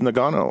 '98 was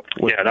Nagano.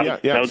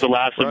 That was the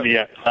last of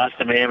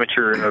the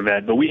amateur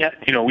event. But we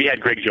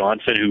had Greg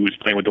Johnson, who was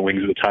playing with the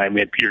Wings at the time. We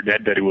had Peter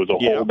Nedved, who was a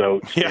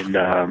holdout in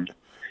Nevada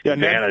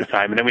at the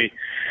time, and then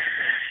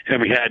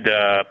we had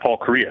Paul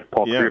Correa.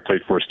 Correa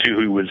played for us too,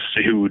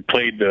 who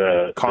played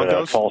the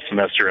fall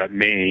semester at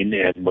Maine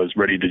and was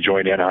ready to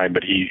join Anaheim.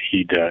 But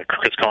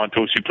Chris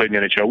Kontos, who played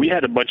in the NHL. We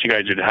had a bunch of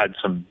guys that had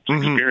some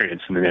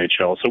experience in the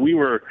NHL, so we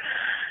were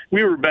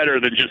better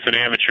than just an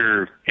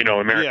amateur,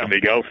 American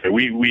League outfit.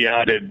 We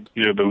added,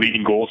 the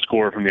leading goal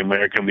scorer from the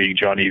American League,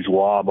 Johnny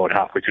Zwa, about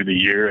halfway through the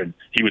year, and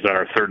he was on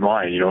our third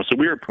line. So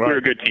we were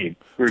a good team.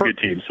 We were a good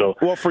team. So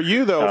for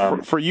you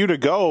though, for you to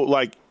go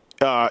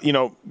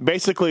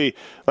basically,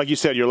 like you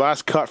said, your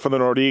last cut for the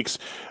Nordiques.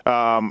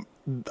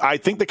 I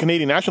think the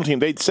Canadian national team,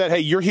 they said, hey,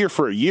 you're here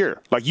for a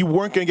year. Like, you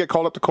weren't going to get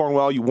called up to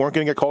Cornwall. You weren't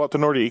going to get called up to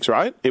Nordiques,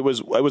 right? It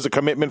was a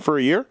commitment for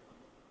a year?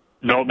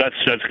 No, that's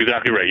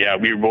exactly right. Yeah,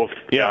 we were both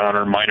on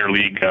our minor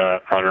league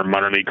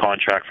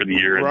contract for the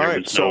year, and there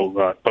was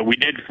but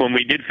when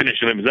we did finish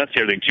the Olympics. That's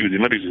the other thing too. The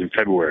Olympics is in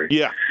February.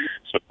 Yeah.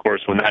 So of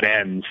course, when that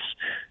ends,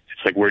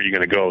 it's like, where are you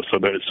going to go? So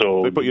both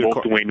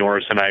Dwayne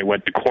Norris and I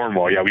went to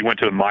Cornwall. Yeah, we went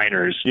to the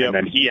minors, and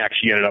then he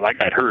actually ended up. I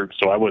got hurt,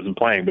 so I wasn't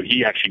playing, but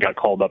he actually got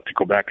called up to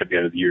Quebec at the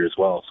end of the year as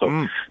well.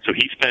 So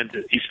he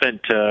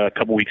spent a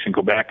couple weeks in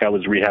Quebec. I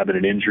was rehabbing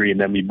an injury,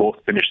 and then we both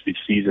finished the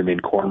season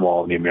in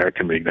Cornwall in the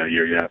American League that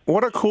year. Yeah.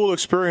 What a cool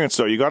experience,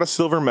 though. You got a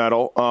silver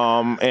medal,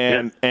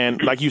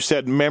 and like you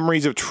said,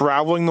 memories of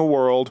traveling the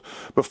world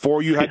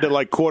before you had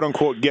to quote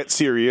unquote get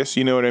serious.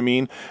 You know what I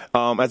mean?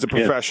 As a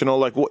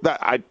professional,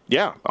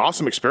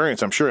 awesome experience.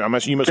 I'm sure. It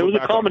was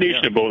a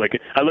combination of both.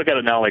 Like, I look at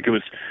it now, like it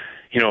was,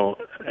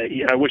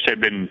 I wish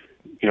I'd been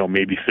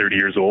maybe 30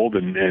 years old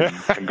and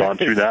gone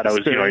through that. I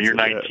was, you're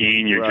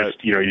 19, you're right. just,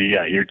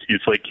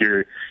 it's like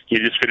you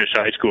just finished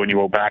high school and you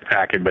go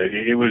backpacking, but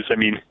it was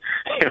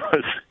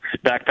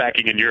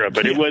backpacking in Europe,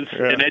 but it was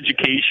an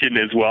education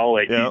as well,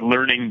 like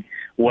learning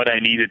what I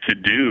needed to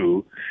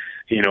do,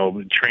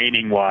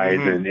 training wise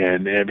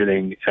and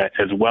everything,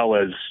 as well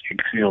as,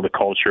 the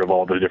culture of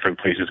all the different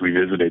places we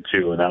visited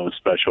too. And that was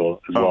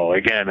special as well.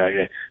 Again,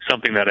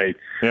 something that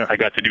I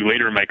got to do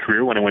later in my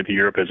career when I went to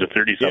Europe as a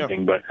 30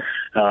 something, but,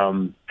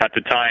 at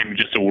the time,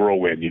 just a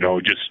whirlwind,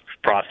 just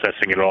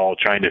processing it all,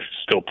 trying to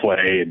still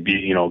play and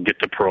be, get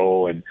to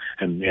pro and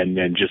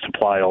just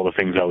apply all the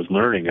things I was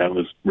learning. That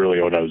was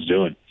really what I was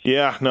doing.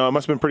 Yeah, no, it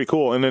must have been pretty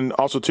cool. And then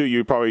also too,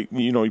 you probably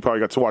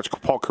got to watch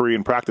Paul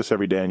Korean practice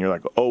every day and you're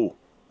like, oh,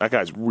 that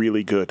guy's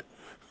really good.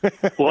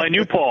 Well, I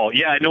knew Paul.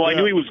 I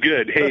knew he was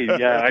good. Hey,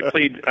 I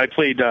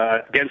played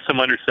against him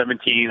under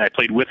 17. I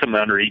played with him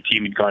under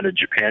 18. We'd gone to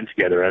Japan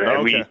together,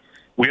 and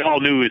we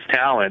all knew his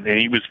talent, and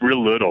he was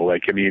real little.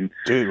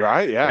 Dude,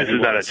 right? Yeah. This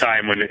is at a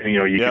time when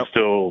you can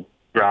still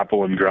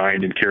grapple and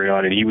grind and carry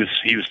on, and he was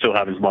still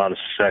having a lot of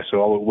success.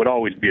 So it would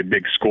always be a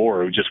big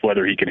score. It was just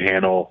whether he could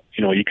handle.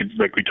 You could,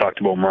 like we talked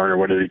about Marner,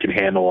 whether he can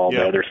handle all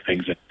the other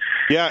things.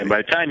 And by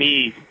the time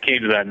he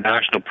came to that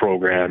national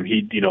program,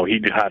 he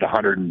had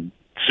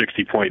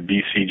 160-point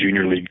BC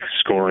Junior League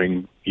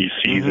scoring each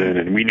season,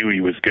 and we knew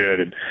he was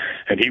good,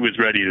 and he was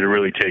ready to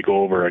really take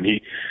over. And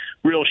he,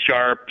 real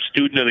sharp,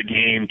 student of the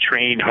game,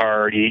 trained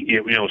hard, he,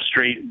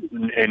 straight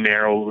and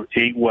narrow,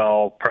 ate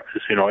well,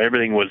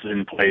 everything was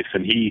in place,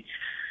 and he,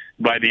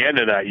 by the end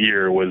of that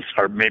year, was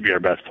maybe our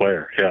best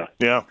player.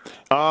 Yeah.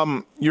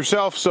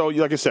 Yourself, so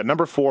like I said,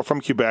 number 4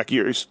 from Quebec.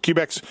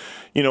 Quebec's,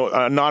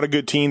 not a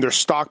good team. They're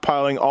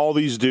stockpiling all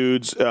these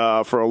dudes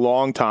for a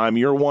long time.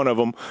 You're one of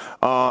them,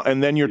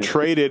 and then you're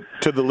traded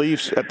to the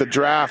Leafs at the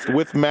draft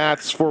with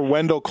Mats for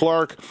Wendell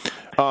Clark.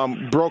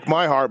 Broke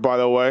my heart, by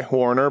the way,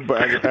 Warriner,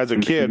 but as a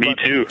kid. Me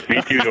too.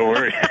 Don't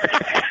worry.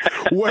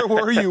 Where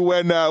were you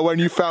when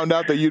you found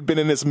out that you'd been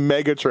in this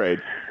mega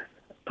trade?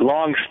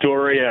 Long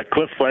story.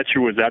 Cliff Fletcher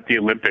was at the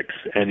Olympics,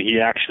 and he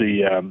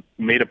actually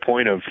made a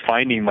point of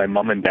finding my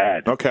mom and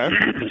dad. Okay.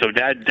 So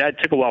Dad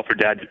took a while for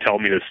Dad to tell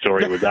me this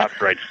story. It was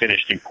after I'd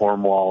finished in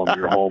Cornwall, and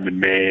we were home in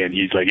May, and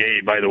he's like,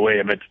 "Hey, by the way,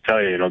 I meant to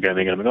tell you," kind of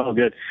thing. I'm like, "Oh,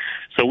 good."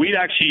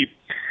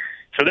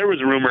 So there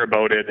was a rumor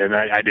about it, and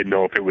I didn't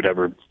know if it would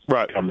ever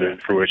come to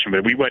fruition.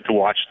 But we went to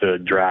watch the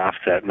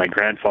draft at my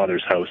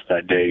grandfather's house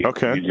that day.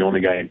 Okay. He's the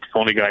only guy in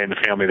the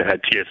family that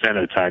had TSN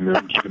at the time.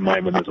 Keep in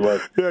mind when this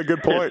was. Yeah,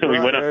 good point. So we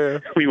went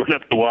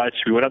up to watch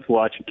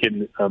a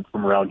kid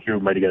from around here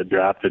who might have got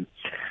drafted.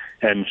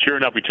 And sure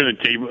enough, we turned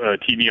the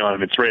TV on,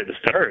 and it's right at the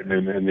start.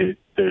 And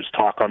there's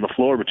talk on the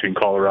floor between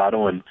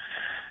Colorado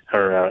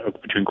or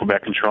between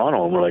Quebec and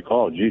Toronto. And we're like,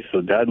 oh, geez.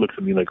 So Dad looks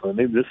at me like, well,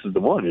 maybe this is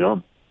the one,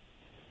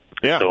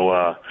 Yeah.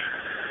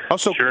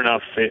 So, sure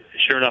enough, it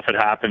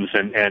happens,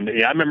 and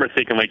I remember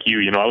thinking like you.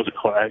 I was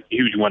a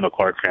huge Wendell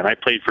Clark fan. I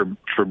played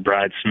for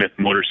Brad Smith,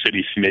 Motor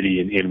City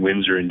Smitty in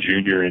Windsor and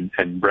Junior,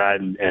 and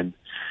Brad and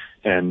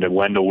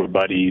Wendell were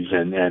buddies,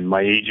 and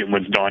my agent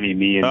was Donnie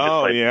Meehan.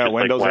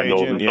 Wendell's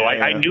agent. And so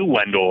I knew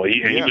Wendell.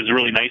 He was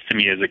really nice to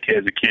me as a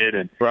kid,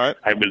 and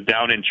I was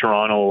down in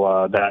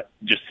Toronto that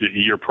just a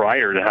year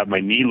prior to have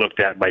my knee looked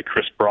at by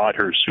Chris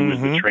Broadhurst, who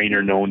was the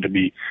trainer known to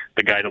be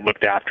the guy that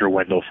looked after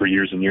Wendell for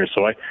years and years.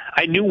 So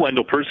I knew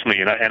Wendell personally,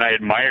 and I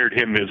admired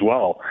him as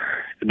well,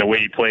 and the way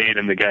he played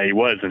and the guy he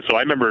was. And so I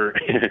remember,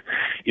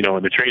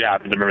 when the trade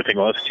happened, I remember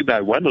thinking, well, that's too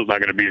bad Wendell's not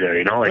going to be there,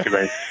 I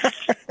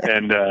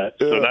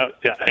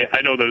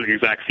know the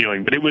exact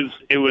feeling, but it was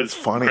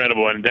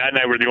incredible. And Dad and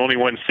I were the only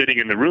ones sitting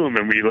in the room,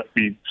 and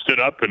we stood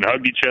up and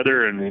hugged each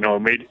other, and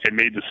it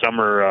made the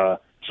summer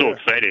so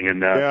exciting,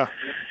 and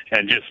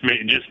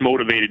just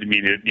motivated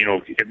me to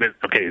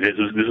okay, this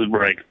is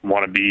where I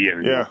want to be.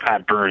 And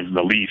Pat Burns and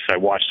the Leafs, I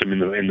watched them in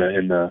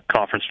the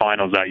conference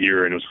finals that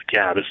year, and it was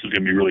like, this is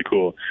going to be really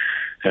cool.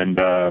 And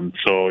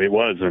so it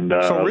was. And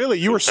so really,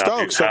 you were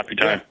stoked. Happy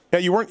time. Yeah,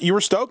 you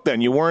were stoked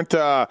then. You weren't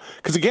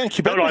because again,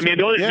 Quebec. No. I mean,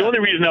 the only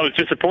reason I was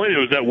disappointed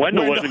was that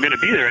Wendell wasn't going to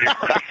be there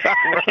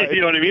anymore.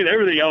 You know what I mean?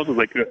 Everything else was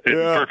like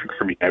perfect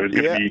for me. I was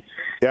going to be.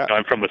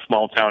 I'm from a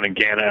small town in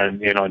Ghana,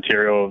 in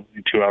Ontario,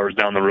 2 hours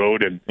down the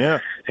road, and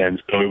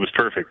so it was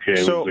perfect.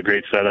 It was a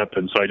great setup,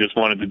 and so I just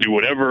wanted to do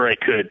whatever I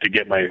could to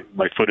get my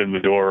foot in the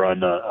door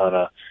on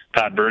a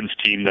Pat Burns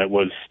team that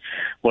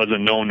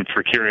wasn't known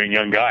for carrying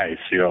young guys.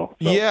 So.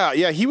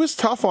 Yeah, he was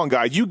tough on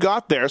guys. You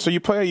got there, so you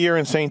play a year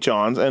in St.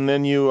 John's, and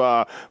then you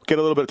get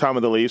a little bit of time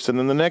with the Leafs, and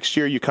then the next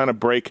year you kind of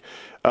break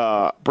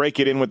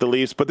it in with the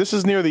Leafs. But this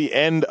is near the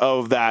end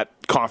of that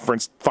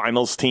conference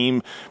finals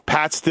team.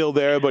 Pat's still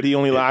there, but he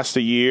only lasts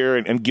a year,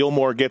 and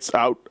Gilmore gets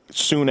out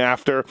soon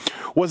after.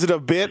 Was it a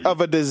bit of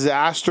a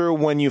disaster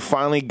when you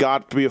finally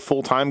got to be a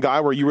full-time guy,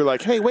 where you were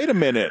like, hey, wait a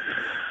minute,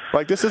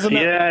 like this isn't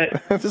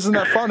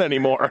that fun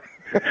anymore?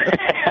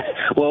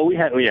 Well,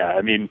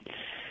 I mean,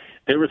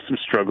 there was some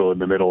struggle in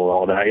the middle of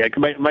all that. Like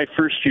my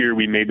first year,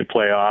 we made the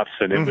playoffs,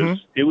 and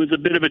it was a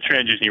bit of a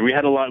transition year. We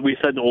had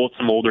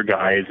some older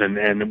guys, and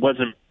it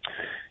wasn't.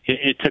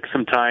 it took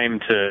some time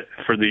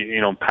for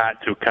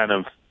Pat to kind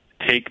of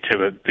take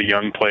to the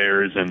young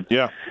players, and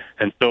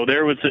so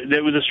there was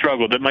a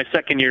struggle. That my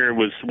second year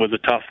was a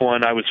tough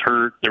one. I was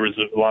hurt. There was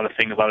a lot of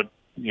things.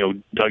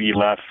 Dougie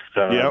left.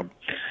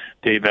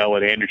 Dave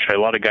Ellett, Andrew Chai, a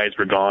lot of guys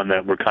were gone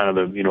that were kind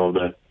of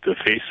the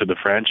face of the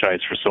franchise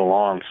for so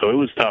long. So it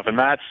was tough, and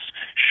that's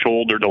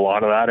shouldered a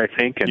lot of that, I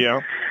think. And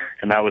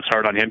that was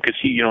hard on him because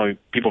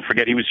people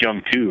forget he was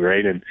young too,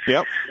 right? And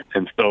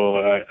so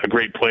a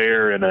great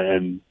player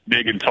and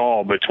big and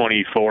tall, but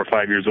 24 or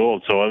 5 years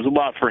old. So it was a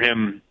lot for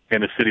him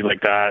in a city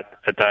like that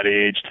at that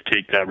age to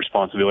take that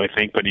responsibility, I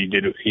think. But he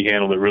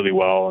handled it really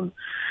well,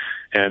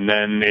 and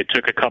then it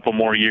took a couple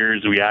more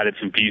years. We added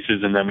some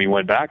pieces, and then we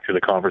went back to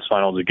the conference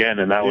finals again,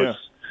 and that was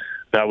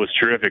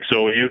terrific.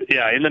 So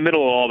in the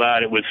middle of all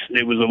that, it was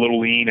a little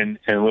lean and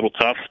a little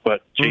tough,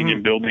 but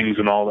changing buildings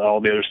and all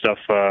the other stuff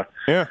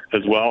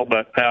as well.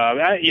 But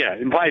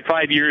in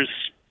 5 years,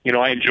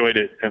 I enjoyed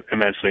it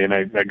immensely, and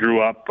I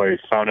grew up. I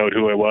found out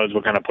who I was,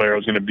 what kind of player I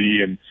was going to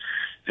be,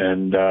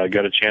 and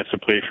got a chance to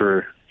play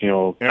for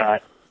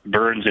Pat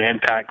Burns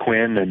and Pat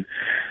Quinn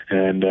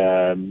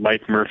and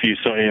Mike Murphy.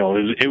 So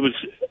it was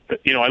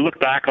I look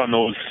back on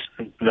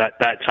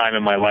that time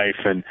in my life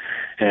and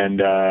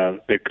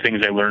the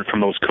things I learned from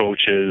those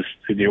coaches,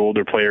 the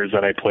older players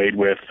that I played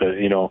with.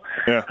 It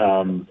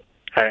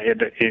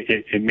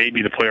made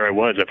me the player I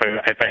was.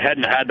 If I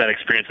hadn't had that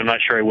experience, I'm not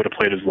sure I would have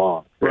played as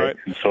long. Right.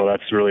 And so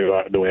that's really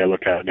the way I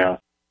look at it now.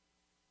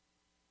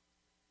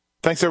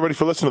 Thanks everybody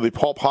for listening to the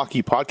Pulp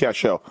Hockey Podcast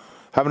Show.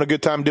 Having a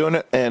good time doing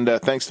it, and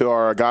thanks to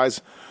our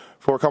guys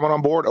for coming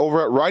on board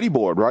over at Righty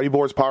Board. Righty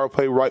Board's Power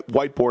Play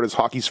Whiteboard is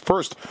hockey's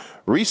first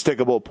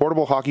restickable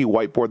portable hockey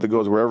whiteboard that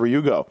goes wherever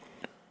you go.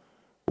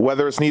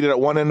 Whether it's needed at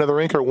one end of the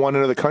rink or one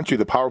end of the country,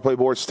 the Power Play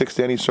board sticks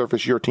to any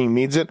surface your team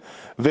needs it.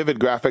 Vivid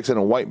graphics and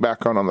a white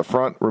background on the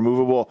front.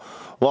 Removable,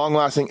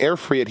 long-lasting,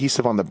 air-free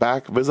adhesive on the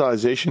back.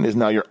 Visualization is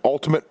now your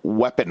ultimate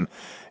weapon.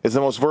 It's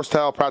the most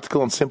versatile,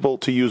 practical, and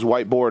simple-to-use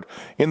whiteboard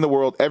in the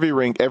world. Every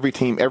rink, every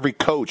team, every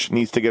coach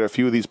needs to get a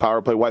few of these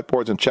Power Play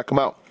whiteboards, and check them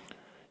out.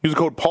 Use the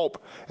code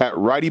PULP at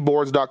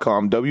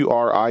rightyboards.com,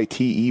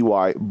 WRITEY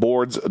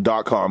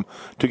boards.com,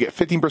 to get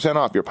 15%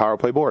 off your Power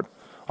Play board.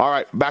 All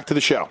right, back to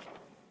the show.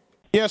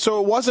 Yeah,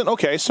 so it wasn't,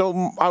 okay,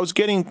 so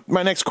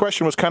my next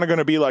question was kind of going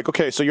to be like,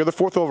 okay, so you're the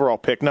 4th overall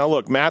pick. Now,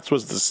 look, Mats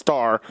was the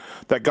star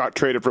that got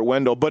traded for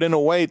Wendell, but in a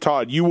way,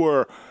 Todd, you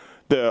were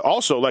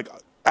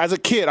as a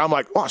kid, I'm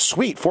like, oh,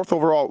 sweet, 4th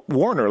overall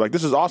Warriner, like,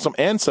 this is awesome,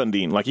 and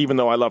Sundin, like, even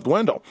though I loved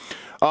Wendell.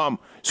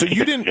 So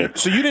you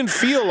didn't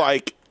feel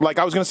like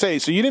I was going to say,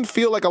 so you didn't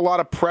feel like a lot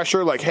of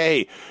pressure, like,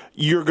 hey,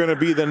 you're going to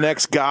be the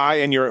next guy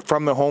and you're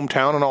from the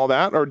hometown and all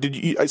that? Or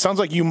it sounds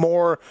like you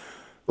more,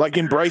 like,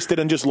 embraced it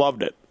and just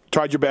loved it.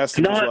 Tried your best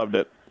and just loved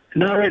it.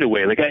 Not right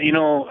away. Like,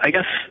 I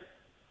guess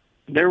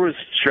there was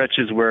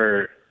stretches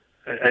where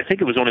I think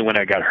it was only when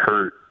I got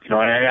hurt.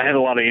 I had a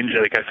lot of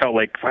injury. Like, I felt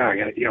like, wow,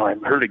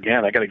 I'm hurt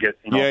again. I got to get,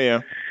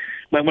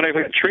 When I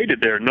got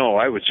traded there, no,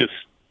 I was just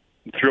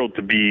thrilled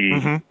to be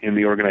in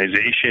the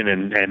organization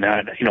and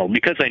not,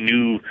 because I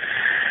knew,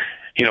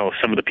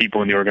 some of the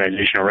people in the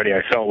organization already,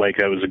 I felt like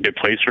that was a good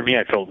place for me.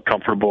 I felt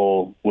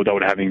comfortable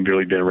without having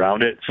really been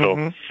around it.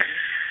 So,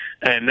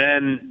 and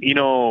then,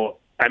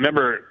 I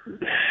remember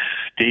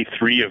day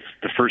 3 of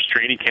the first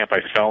training camp, I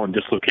fell and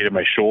dislocated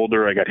my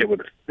shoulder. I got hit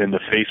in the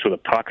face with a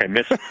puck. I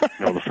missed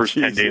the first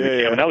 10 days of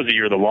the camp. And that was the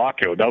year of the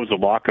lockout. That was the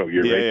lockout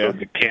year, right? So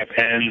the camp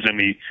ends and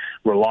we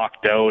were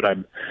locked out. I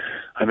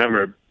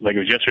remember, like it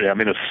was yesterday, I'm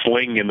in a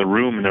sling in the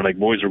room and they're like,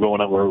 boys, we're going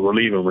up, we're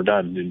leaving, we're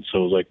done. And so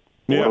I was like,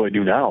 what do I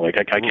do now? Like,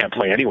 I can't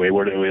play anyway.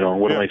 What am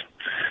I?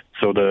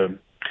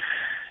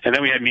 And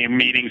then we had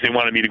meetings. They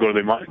wanted me to go to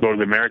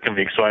the American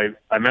League. So I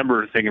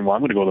remember thinking, well,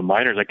 I'm going to go to the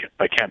minors.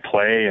 I can't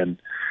play.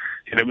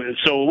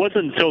 So it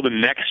wasn't until the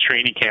next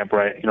training camp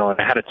where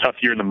I had a tough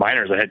year in the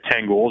minors. I had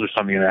 10 goals or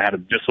something, and I had a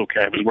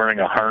dislocate. I was wearing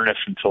a harness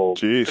until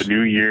the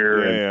new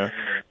year.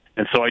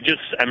 And so I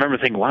remember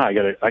thinking, wow,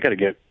 I got to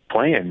get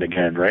playing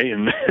again, right?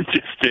 And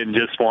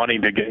just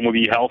wanting to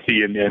be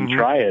healthy and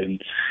try it.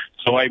 And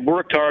so I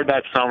worked hard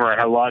that summer. I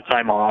had a lot of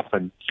time off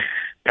and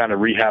kind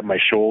of rehabbed my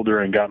shoulder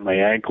and got my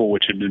ankle,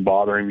 which had been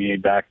bothering me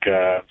back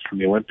from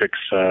the Olympics,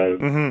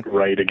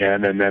 right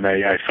again. And then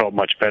I felt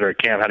much better at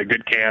camp. Had a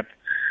good camp.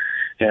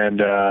 And,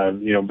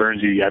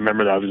 Burnsy, I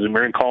remember that we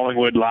were in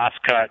Collingwood,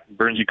 last cut.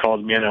 Burnsy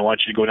called me in, I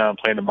want you to go down and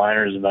play in the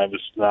minors. And I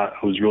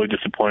was really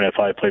disappointed. I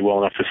thought I played well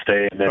enough to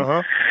stay. And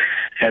then,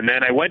 and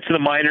then I went to the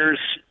minors,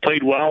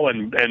 played well,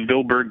 and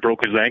Bill Berg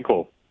broke his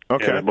ankle.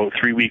 Okay. And about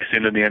 3 weeks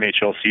into the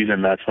NHL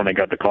season, that's when I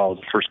got the call. It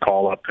was the first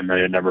call up, and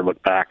I never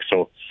looked back.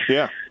 So,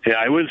 it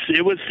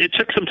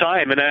took some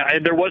time,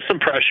 and there was some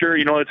pressure.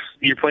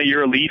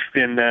 You're a Leaf,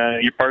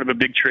 and you're part of a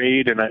big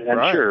trade, and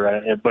I'm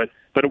sure. But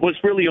it was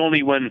really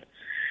only when,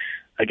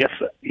 I guess,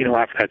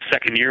 after that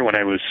second year when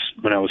I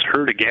was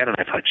hurt again, and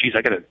I thought, geez,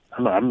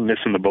 I'm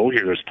missing the boat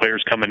here. There's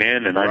players coming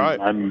in, and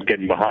I'm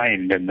getting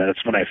behind, and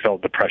that's when I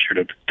felt the pressure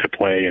to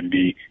play and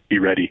be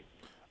ready.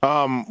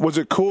 Was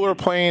it cooler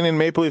playing in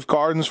Maple Leaf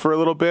Gardens for a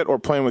little bit or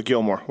playing with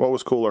Gilmore? What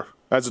was cooler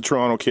as a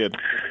Toronto kid?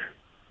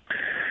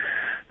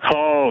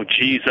 Oh,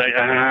 geez,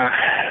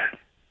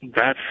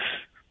 that's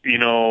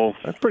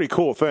that's pretty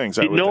cool things.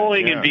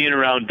 Knowing think, and being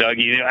around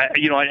Dougie,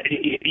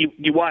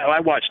 I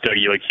watched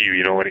Dougie like you,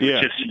 and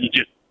he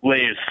just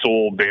lay his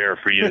soul bare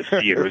for you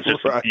to see. It was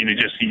just right. you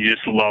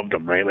just loved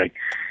him, right? Like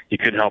you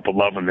couldn't help but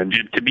love him, and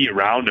to be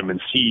around him and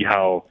see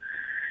how,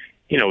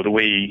 the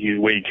way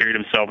he carried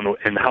himself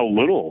and how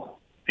little.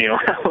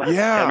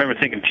 I remember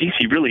thinking, geez,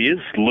 he really is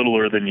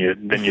littler than you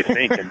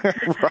think, and,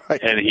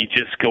 right. and he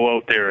just go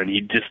out there and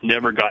he just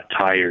never got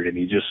tired, and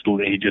he just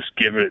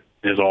give it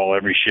his all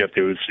every shift.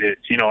 I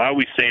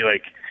always say,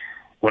 like,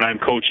 when I'm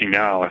coaching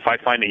now, if I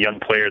find a young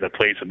player that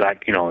plays with that,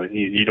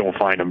 you don't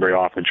find them very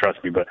often,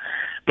 trust me, but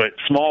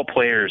small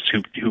players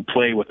who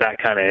play with that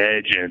kind of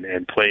edge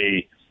and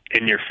play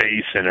in your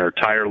face and are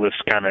tireless,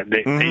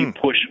 they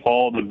push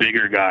all the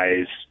bigger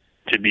guys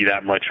to be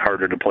that much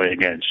harder to play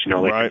against.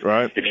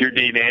 Right. If you're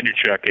Dave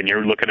Andrechuk and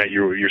you're looking at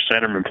your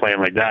centerman playing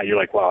like that, you're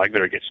like, wow, I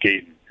better get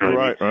skating.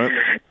 Right.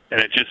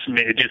 And it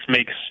just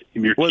makes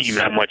your team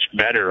that much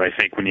better, I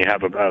think, when you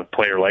have a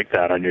player like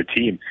that on your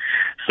team.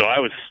 So I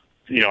was,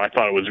 I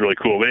thought it was really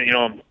cool.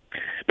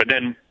 But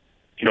then,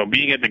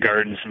 being at the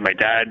Gardens, and my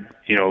dad,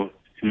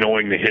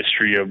 knowing the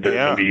history of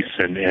the Leafs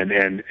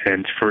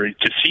and for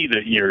to see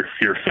that your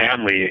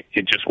family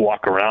just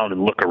walk around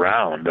and look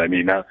around. I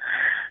mean,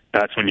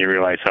 that's when you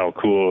realize how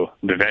cool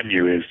the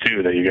venue is,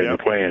 too, that you guys are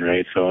playing,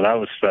 right? So that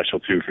was special,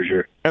 too, for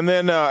sure. And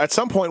then at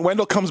some point,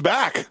 Wendell comes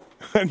back,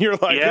 and you're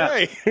like,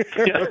 hey.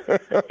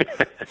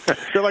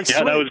 You're like,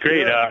 that was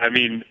great.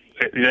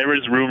 There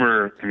was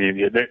rumor.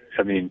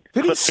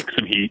 Cliff took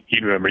some heat.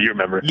 You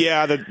remember.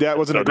 Yeah, that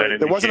wasn't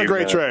it wasn't a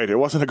great trade. It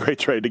wasn't a great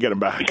trade to get him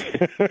back.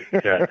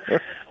 Yeah.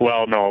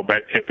 Well, no,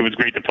 but it was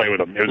great to play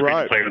with him. It was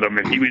great to play with him,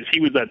 and he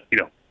was that.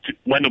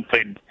 Wendell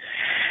played.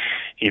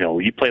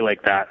 You play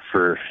like that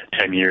for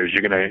 10 years,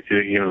 you're gonna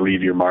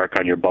leave your mark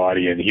on your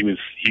body. And he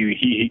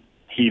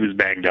was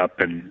banged up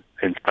and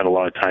spent a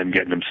lot of time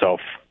getting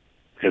himself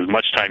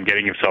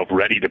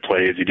ready to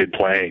play as he did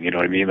playing. You know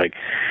what I mean? Like,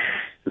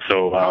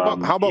 so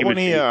how about when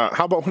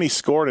he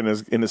scored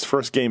in his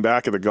first game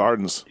back at the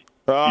Gardens?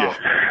 Yeah.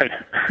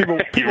 People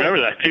you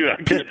remember that too?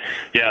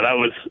 Yeah, that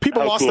was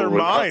people lost their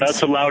minds. That's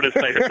the loudest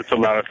I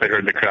heard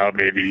in the crowd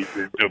maybe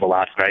the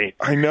last night.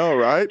 I know,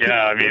 right?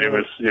 Yeah, it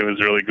was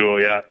really cool.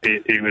 Yeah,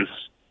 it was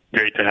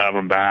great to have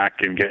him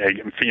back and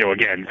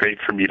again, great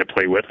for me to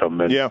play with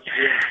him.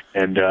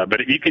 And,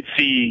 but you could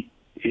see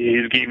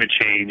his game had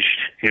changed,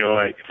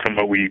 from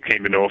what we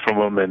came to know from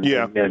him,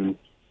 and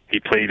he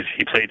played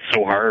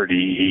so hard.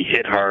 He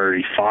hit hard.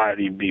 He fought.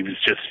 He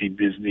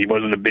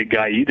wasn't a big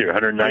guy either.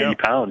 190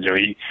 pounds.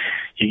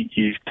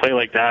 He play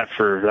like that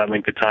for that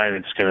length of time.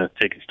 It's going to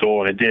take its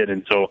toll, and it did.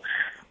 And so,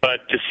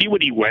 but to see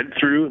what he went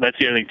through, that's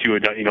the other thing too.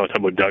 Talking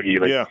about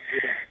Dougie,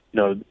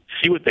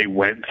 see what they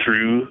went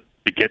through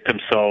to get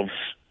themselves,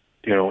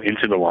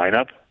 into the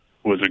lineup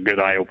was a good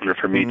eye opener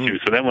for me too.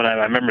 So then when I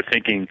remember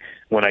thinking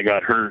when I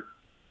got hurt.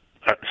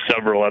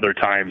 Several other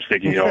times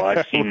thinking,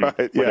 I've seen what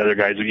other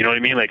guys, you know what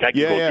I mean? Like, I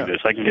can go through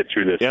this. I can get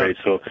through this, right?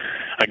 So,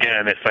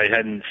 again, if I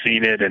hadn't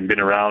seen it and been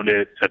around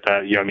it at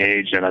that young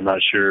age, then I'm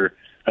not sure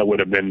I would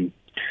have been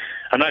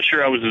 – I'm not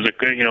sure I was as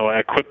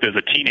equipped as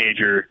a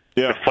teenager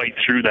to fight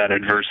through that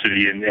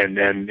adversity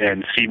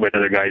and see what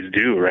other guys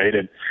do, right?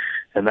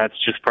 And that's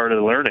just part of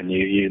the learning.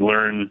 You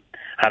learn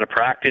how to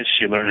practice.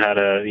 You learn how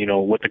to,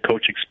 what the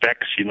coach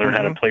expects. You learn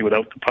how to play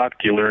without the puck.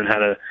 You learn how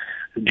to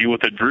deal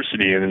with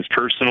adversity, and it's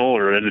personal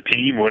or as a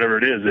team, whatever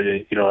it is.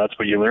 That's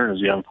what you learn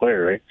as a young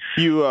player, right?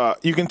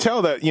 You can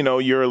tell that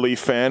you're a Leaf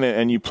fan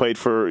and you played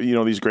for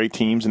these great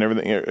teams and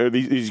everything,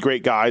 these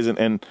great guys,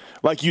 and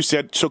like you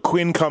said, so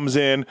Quinn comes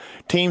in,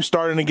 team's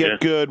starting to get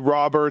good.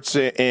 Roberts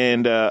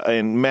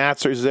and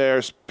Mats is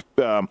there,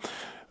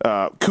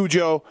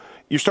 Cujo.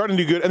 You're starting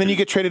to do good, and then you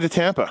get traded to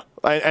Tampa,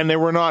 and they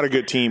were not a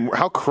good team.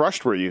 How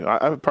crushed were you?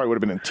 I probably would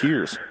have been in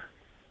tears.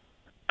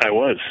 I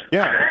was.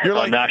 Yeah, you're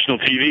on national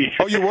TV.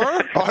 Oh, you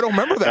were? Oh, I don't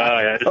remember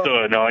that.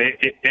 So no,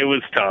 it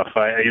was tough.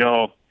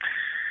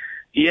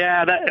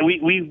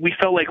 We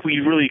felt like we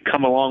really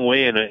come a long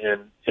way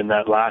in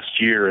that last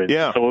year. And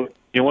so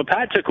when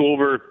Pat took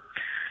over,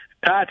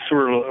 Pats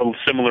were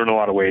similar in a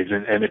lot of ways,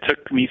 and it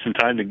took me some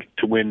time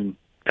to win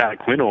Pat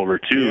Quinn over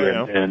too.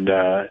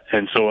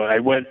 And so I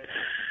went.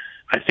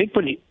 I think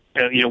when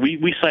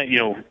we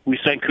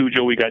signed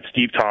Cujo, we got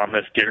Steve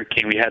Thomas, Derek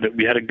King. We had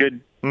a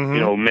good.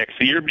 Mix.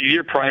 The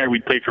year prior, we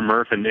played for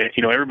Murph, and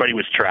everybody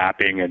was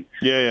trapping, and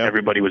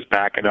everybody was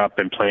backing up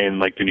and playing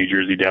like the New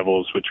Jersey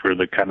Devils, which were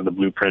the kind of the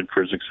blueprint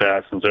for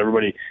success. And so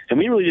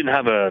we really didn't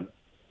have a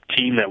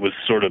team that was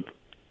sort of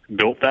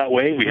built that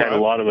way. We had a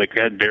lot of we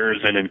had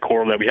Berezin and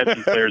Korlev. We had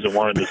some players that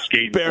wanted to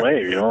skate and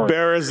play,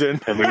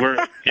 Berezin. And we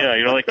weren't,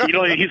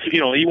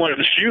 he wanted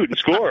to shoot and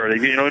score.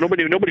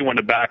 Nobody wanted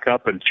to back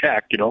up and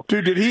check,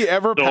 Dude, did he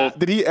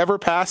ever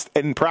pass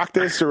in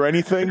practice or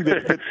anything?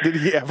 Did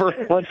he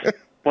ever?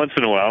 Once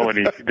in a while when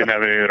he didn't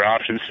have any other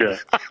options.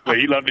 But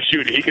he loved to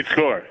shoot. He could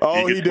score.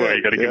 Oh, he did.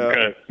 You got to give him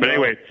credit. But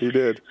anyway, he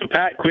did. So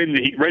Pat Quinn,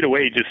 he right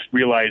away just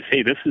realized,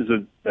 hey, this is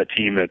a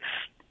team that's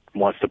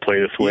wants to play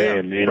this way.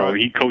 And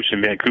he coached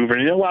in Vancouver,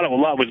 and a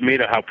lot was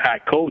made of how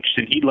Pat coached,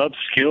 and he loved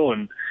skill,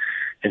 and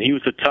he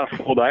was a tough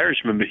old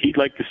Irishman, but he'd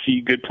like to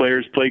see good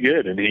players play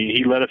good, and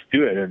he let us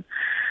do it.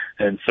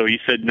 And so he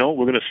said, no,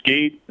 we're going to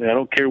skate. I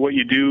don't care what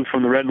you do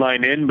from the red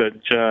line in,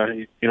 but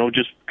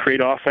just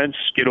create offense,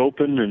 get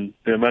open,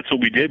 and that's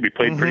what we did. We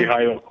played pretty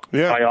high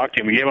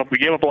octane. We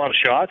gave up a lot of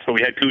shots, but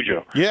we had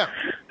Cujo.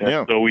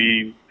 So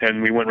we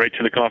went right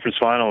to the conference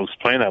finals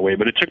playing that way.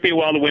 But it took me a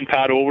while to win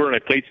Pat over, and I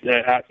played.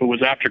 It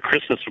was after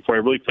Christmas before I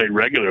really played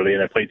regularly,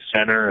 and I played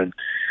center,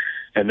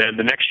 and then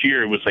the next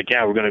year it was like,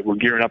 we're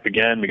gearing up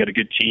again. We got a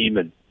good team,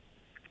 and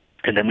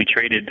then we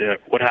traded.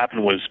 What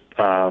happened was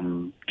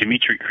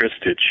Dmitry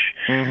Kristich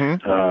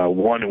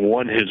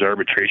won his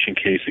arbitration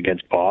case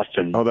against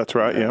Boston. Oh, that's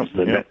right.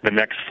 The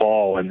next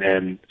fall,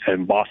 and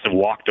Boston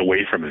walked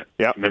away from it.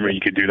 Yeah, remember you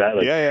could do that.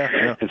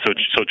 And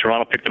so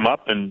Toronto picked him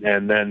up,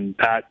 and then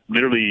Pat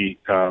literally,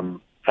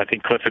 I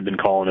think Cliff had been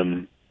calling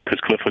him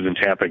because Cliff was in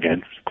Tampa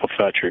again, Cliff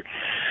Fletcher,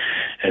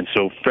 and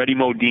so Freddie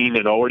Modine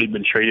had already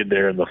been traded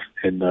there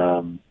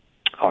in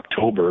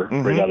October,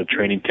 right out of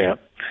training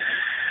camp.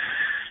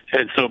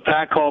 And so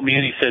Pat called me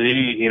and he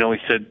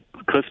said,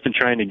 Cliff's been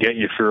trying to get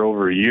you for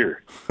over a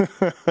year.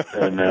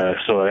 And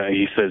so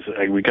he says,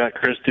 we got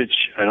Kristich.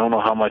 I don't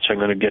know how much I'm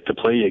going to get to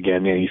play you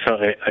again. And he felt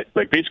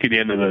like basically the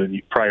end of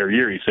the prior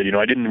year, he said,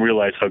 I didn't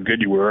realize how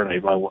good you were. And I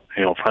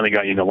finally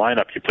got you in the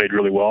lineup. You played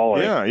really well.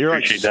 I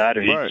appreciate that.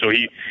 And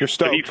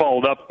he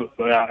followed up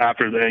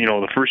after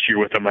the first year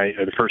with him.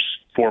 The first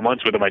 4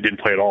 months with him, I didn't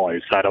play at all. I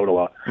sat out a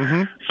lot.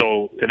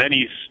 So, and then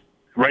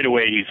right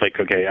away, he's like,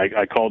 okay,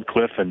 I called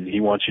Cliff, and he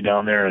wants you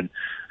down there, and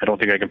I don't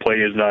think I can play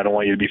you. I don't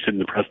want you to be sitting in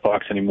the press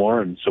box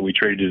anymore. And so we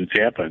traded you to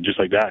Tampa, just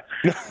like that.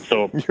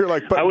 So you're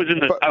like, I was in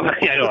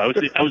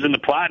the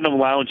Platinum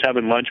Lounge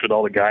having lunch with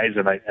all the guys,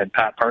 and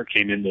Pat Park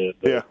came in,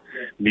 the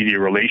media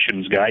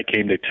relations guy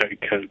came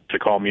to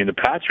call me in the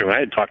Pat's room. I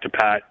had talked to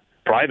Pat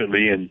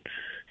privately in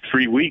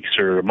 3 weeks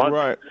or a month.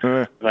 Right.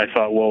 And I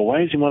thought, well,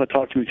 why does he want to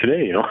talk to me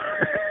today?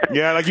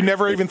 Yeah, like you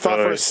never even thought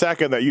for a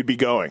second that you'd be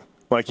going.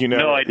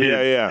 No, I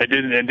didn't. I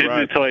didn't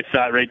until I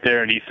sat right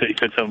there, and he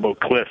said something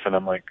about Cliff, and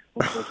I'm like,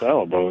 what's that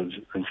all about?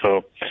 And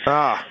so,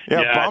 bummer. So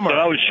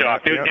I was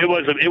shocked. It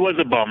was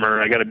a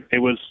bummer. It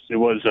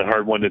was a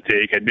hard one to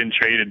take. I'd been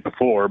traded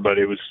before, but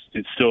it's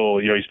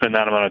still, you spend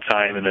that amount of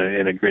time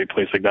in a great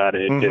place like that.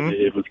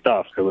 It was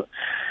tough.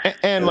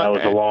 And that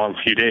was a long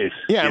few days.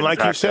 Yeah, and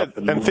like you said,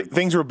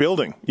 things were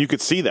building. You could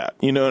see that.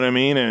 You know what I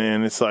mean?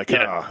 And it's like,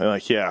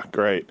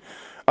 great.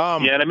 And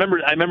I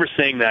remember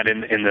saying that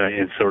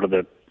in sort of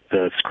the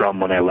scrum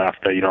when I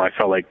left. I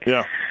felt like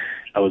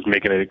I was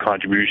making a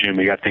contribution.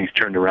 We got things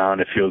turned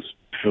around. It feels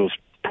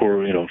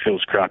poor.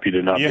 Feels crappy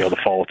to not be able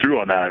to follow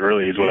through on that.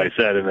 Really, is what I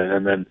said.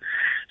 And then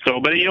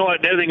but you know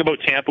what? The other thing about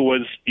Tampa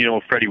was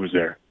Freddie was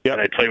there. Yep.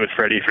 And I played with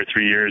Freddie for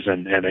 3 years,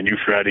 and I knew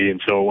Freddie. And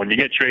so when you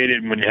get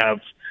traded, when you have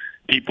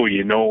people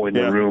in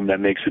the room, that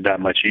makes it that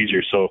much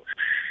easier. So.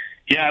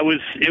 Yeah, it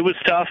was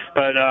tough,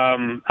 but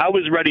I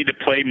was ready to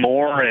play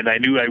more, and I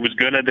knew I was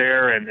gonna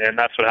there, and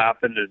that's what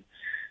happened.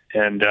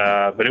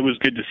 But it was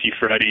good to see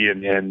Freddie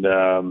and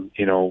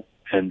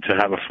to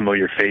have a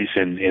familiar face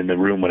in the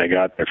room when I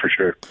got there for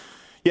sure.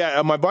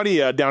 Yeah, my buddy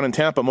down in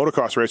Tampa,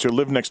 motocross racer,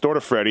 lived next door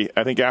to Freddie,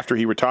 I think after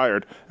he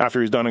retired, after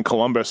he's done in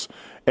Columbus.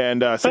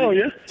 And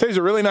said he's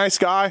a really nice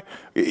guy.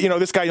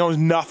 This guy knows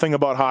nothing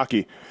about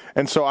hockey.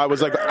 And so I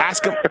was like,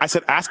 ask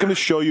him to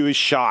show you his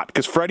shot,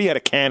 because Freddie had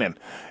a cannon.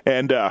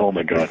 And oh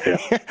my God, yeah.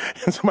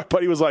 And so my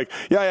buddy was like,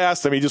 I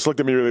asked him. He just looked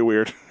at me really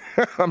weird.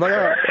 I'm like, all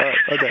right,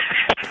 okay.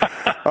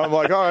 I'm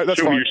like, all right,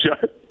 that's fine. Your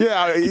shot?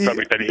 Yeah, he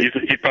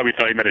probably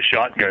thought he meant a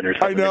shotgun or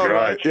something. I know,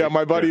 right? Yeah,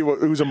 my buddy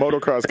who's a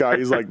motocross guy,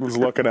 was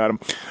looking at him.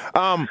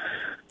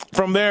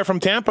 From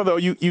Tampa though,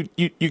 you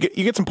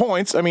get some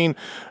points. I mean,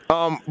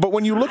 but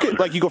when you look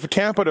at you go from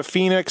Tampa to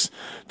Phoenix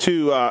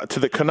to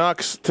the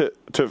Canucks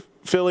to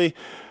Philly.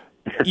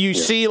 You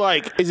see,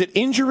 is it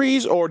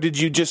injuries, or did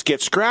you just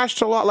get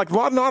scratched a lot?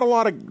 Not a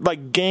lot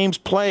of games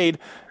played,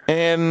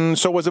 and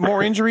so was it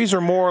more injuries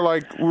or more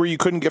where you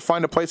couldn't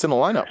find a place in the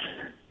lineup?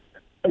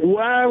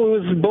 Well, it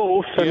was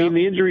both. I mean,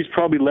 the injuries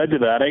probably led to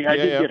that. I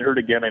did get hurt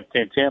again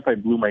in Tampa. I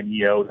blew my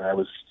knee out, and I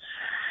was,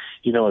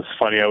 it's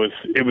funny.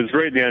 It was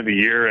right at the end of the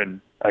year, and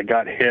I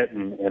got hit,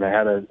 and I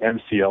had an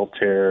MCL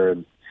tear,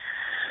 and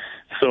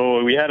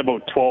so we had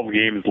about 12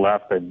 games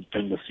left, and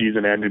the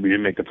season ended. We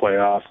didn't make the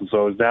playoffs, and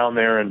so I was down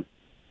there, and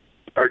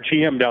our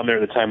GM down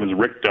there at the time was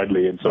Rick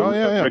Dudley, and so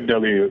Rick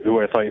Dudley, who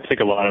I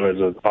think a lot of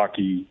as a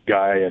hockey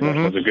guy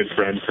and was a good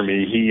friend for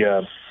me, he'd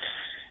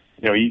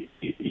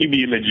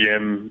be in the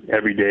gym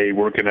every day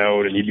working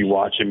out, and he'd be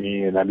watching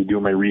me, and I'd be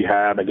doing my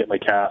rehab. I get my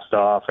cast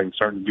off and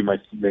starting to do my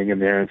thing in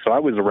there, and so I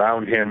was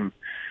around him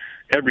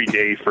every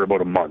day for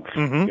about a month,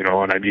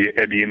 and I'd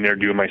be in there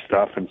doing my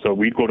stuff, and so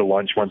we'd go to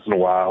lunch once in a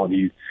while,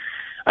 and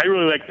I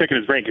really like picking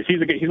his brain, because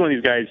he's one of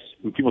these guys.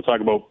 When people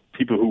talk about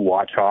people who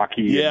watch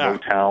hockey and know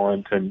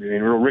talent, and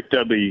Rick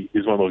Dudley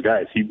is one of those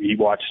guys. He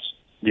watched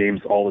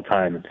games all the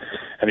time,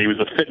 and he was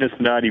a fitness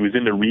nut. He was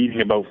into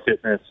reading about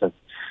fitness,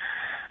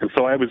 And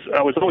so I was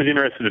always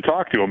interested to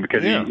talk to him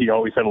because he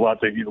always had a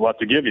lot to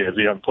give you as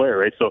a young player,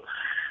 right?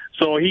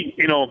 So he,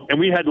 and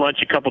we had lunch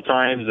a couple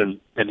times,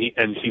 and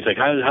he's like,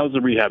 how's the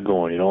rehab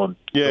going, And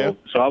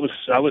so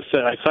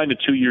I signed a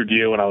 2-year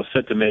deal, and I was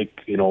set to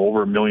make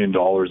over $1 million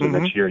the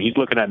next year. And he's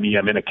looking at me.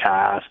 I'm in a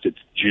cast. It's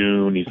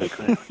June. He's like,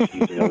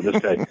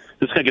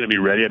 this guy going to be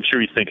ready. I'm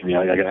sure he's thinking,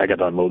 I got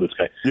to unload this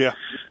guy. Yeah.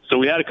 So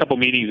we had a couple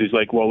meetings. He's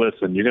like, well,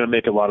 listen, you're going to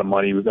make a lot of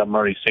money. We've got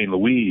Marty St.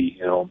 Louis.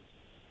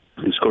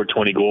 He scored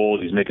 20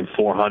 goals. He's making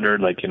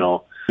 400.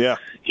 Yeah.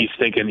 He's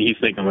thinking,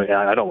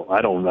 I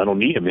don't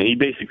need him. And he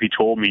basically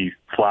told me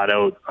flat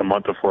out a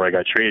month before I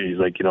got traded. He's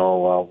like,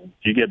 well,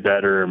 you get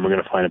better, and we're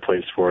going to find a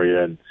place for you.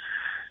 And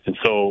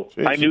so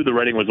I knew the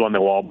writing was on the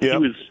wall. But he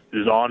was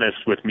as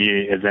honest with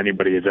me as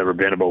anybody has ever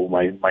been about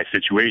my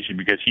situation,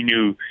 because he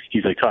knew.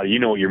 He's like, Todd, you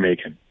know what you're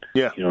making.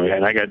 Yeah.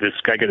 And I got this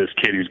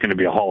kid who's going to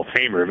be a Hall of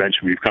Famer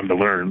eventually. We've come to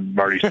learn,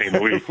 Marty St.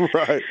 Louis.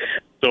 Right.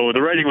 So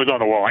the writing was on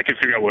the wall. I could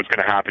figure out what's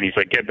going to happen. He's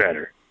like, get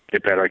better.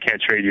 I can't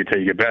trade you until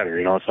you get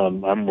better. So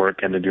I'm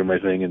working to do my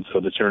thing. And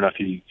so sure enough,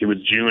 it was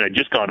June. I'd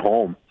just gone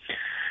home.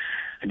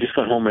 I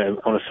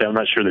want to say, I'm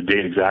not sure the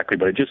date exactly,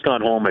 but I'd just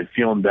gone home. I'm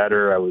feeling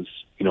better. I was,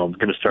 going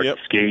to start to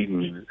skate,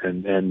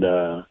 and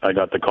I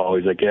got the call.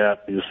 He's like, yeah,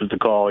 this is the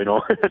call,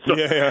 So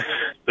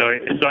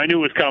I knew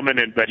it was coming,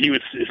 but he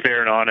was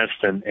fair and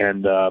honest, and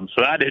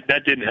so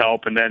that didn't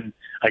help. And then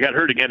I got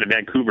hurt again in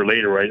Vancouver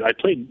later, where I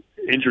played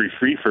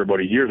injury-free for about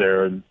a year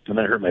there, and then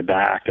I hurt my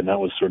back, and that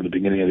was sort of the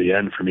beginning of the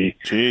end for me.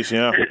 Jeez,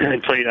 yeah.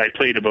 I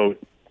played about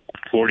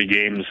 40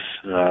 games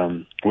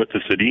with the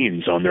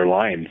Sedins on their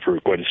line for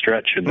quite a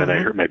stretch, and then I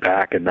hurt my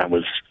back, and that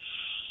was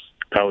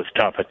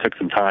tough. I took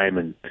some time,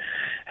 and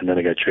then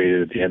I got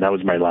traded at the end. That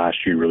was my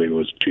last year, really,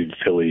 was between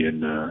Philly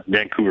and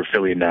Vancouver,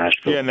 Philly, and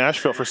Nashville. Yeah,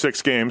 Nashville for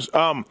 6 games.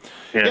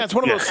 It's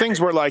one of those things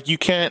where you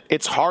can't.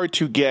 It's hard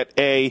to get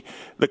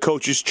the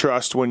coach's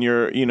trust when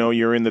you're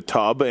in the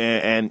tub,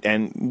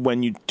 and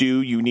when you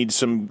do, you need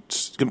some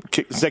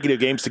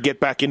consecutive games to get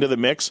back into the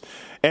mix,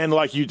 and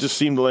you just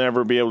seem to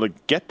never be able to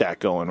get that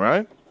going,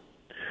 right?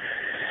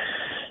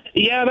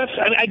 Yeah,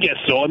 I guess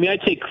so. I mean, I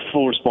take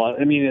full response.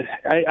 I mean,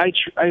 I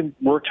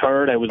worked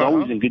hard. I was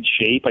always in good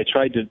shape. I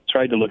tried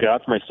to look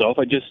after myself.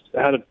 I just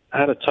had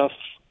a tough,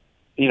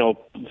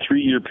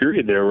 3-year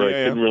period there where I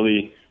couldn't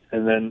really.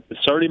 And then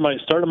start of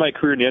my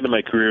career and the end of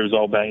my career is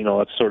all bad.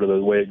 That's sort of the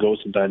way it goes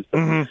sometimes.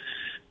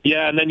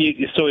 Yeah, and then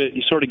you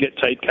sort of get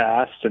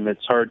typecast, and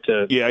it's hard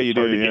to get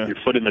your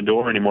foot in the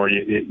door anymore.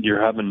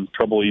 You're having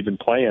trouble even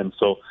playing.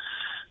 So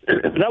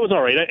that was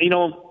all right.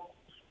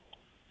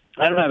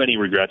 I don't have any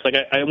regrets.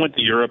 I went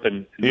to Europe,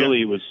 and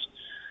really it was,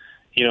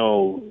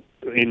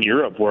 in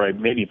Europe where I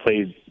maybe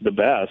played the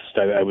best.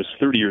 I was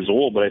 30 years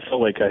old, but I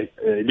felt like I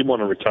didn't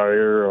want to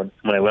retire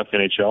when I left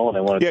NHL, and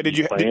I wanted to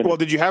keep playing.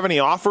 Did you have any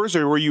offers,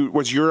 or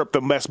was Europe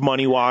the best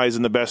money-wise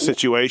and the best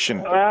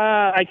situation?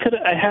 I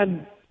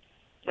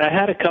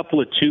had a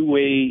couple of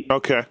two-way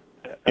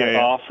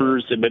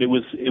offers, but it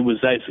was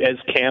as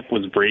camp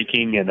was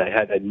breaking, and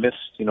I'd missed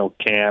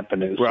camp,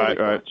 and it was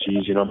right.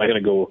 Geez, am I going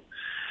to go?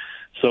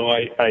 So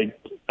I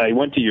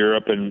went to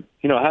Europe, and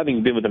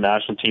having been with the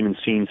national team and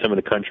seeing some of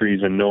the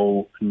countries and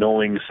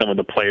knowing some of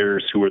the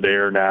players who are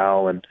there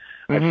now, and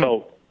I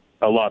felt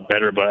a lot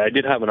better. But I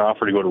did have an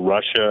offer to go to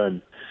Russia,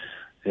 and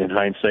in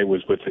hindsight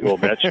was with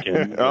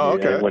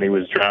Ovechkin. When he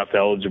was draft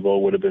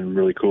eligible, would have been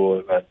really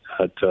cool at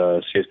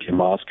CSKA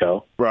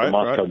Moscow. Right,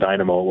 Moscow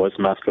Dynamo. It was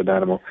Moscow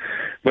Dynamo.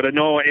 But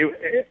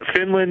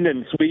Finland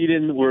and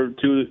Sweden were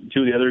two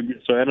of the other.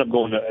 So I ended up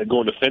going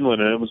to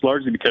Finland, and it was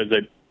largely because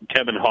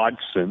Kevin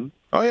Hodgson.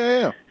 Who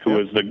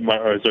was a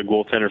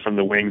goaltender from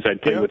the Wings.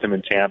 I'd played with him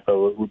in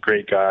Tampa.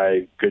 Great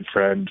guy, good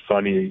friend,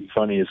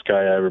 funniest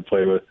guy I ever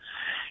played with.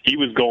 He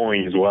was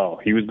going as well.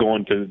 He was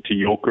going to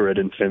Jokerit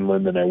in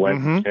Finland, and I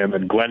went with him.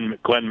 And Glenn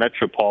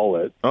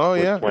Metropolit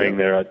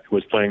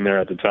was playing there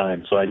at the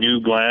time. So I knew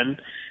Glenn.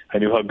 I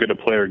knew how good a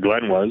player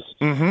Glenn was,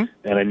 and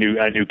I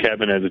knew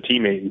Kevin as a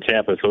teammate in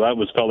Tampa. So that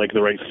felt like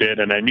the right fit.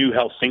 And I knew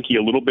Helsinki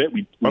a little bit.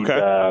 We spent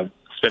a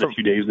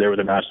few days there with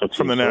the national team.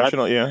 From the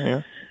national,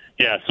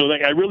 Yeah, so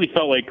I really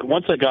felt like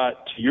once I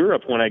got to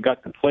Europe, when I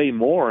got to play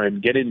more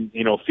and get in,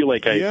 feel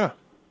like I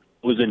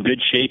was in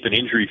good shape and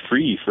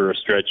injury-free for a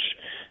stretch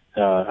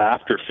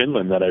after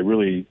Finland, that I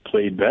really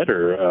played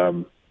better.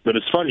 But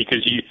it's funny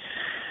because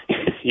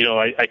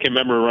I can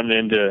remember running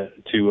into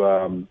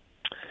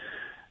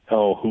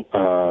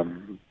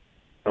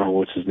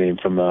what's his name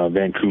from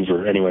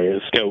Vancouver? Anyway, a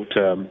scout.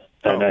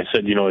 And I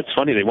said, it's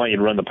funny, they want you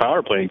to run the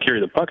power play and carry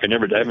the puck. I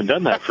haven't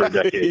done that for a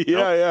decade. He's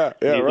right.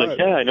 Like,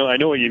 I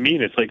know what you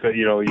mean. It's like,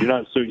 you're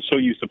not so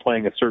used to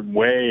playing a certain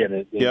way and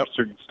a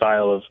certain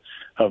style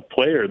of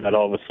player that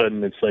all of a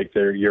sudden it's like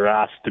you're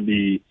asked to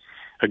be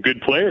a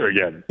good player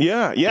again.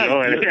 Yeah.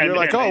 You're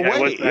like,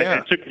 wait.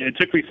 It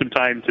took me some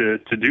time to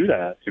do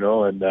that,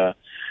 and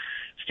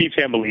Steve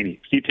Tambellini.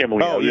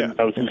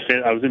 I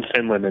was in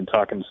Finland and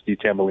talking to Steve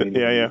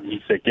Tambellini.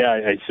 He's like,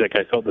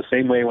 I felt the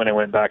same way when I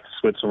went back to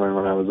Switzerland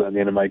when I was at the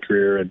end of my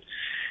career, and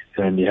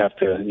and you have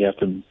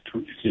to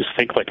just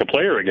think like a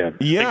player again.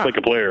 Yeah. Think like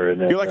a player.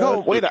 And then, you're like, oh,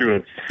 wait.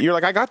 You're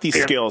like, I got these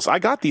Yeah. skills. I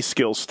got these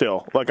skills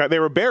still. Like they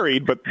were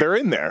buried, but they're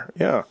in there.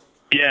 Yeah.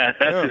 Yeah,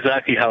 that's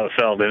exactly how it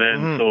felt. And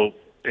then so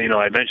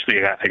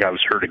eventually I was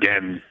hurt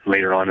again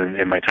later on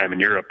in my time in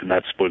Europe, and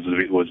that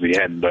supposedly was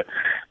the end.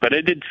 But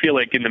it did feel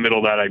like in the middle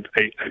of that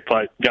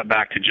I got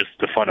back to just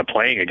the fun of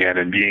playing again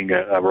and being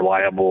a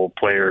reliable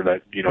player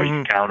that you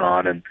can count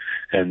on,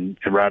 and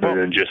rather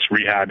than just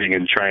rehabbing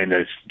and trying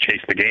to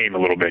chase the game a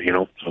little bit,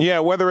 So. Yeah,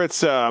 whether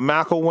it's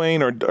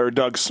McElwain or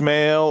Doug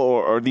Smale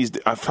or these,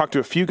 I've talked to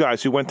a few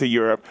guys who went to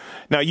Europe.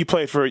 Now you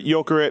played for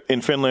Jokerit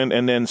in Finland,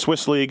 and then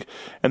Swiss League,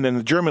 and then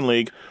the German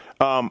League.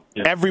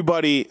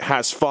 Everybody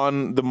has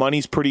fun. The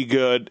money's pretty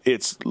good.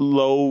 It's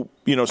low.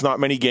 It's not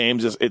many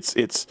games.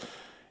 It's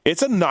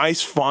a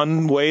nice,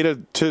 fun way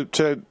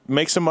to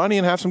make some money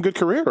and have some good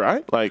career,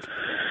 right? Like,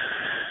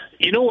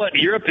 you know what?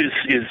 Europe is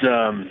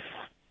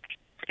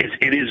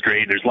it is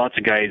great. There's lots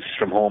of guys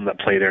from home that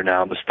play there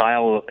now. The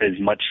style is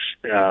much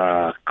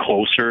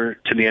closer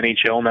to the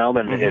NHL now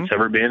than it's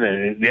ever been,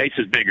 and the ice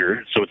is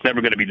bigger, so it's never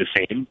going to be the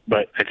same.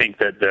 But I think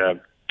that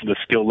the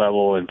skill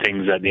level and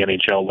things at the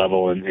NHL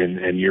level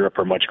in Europe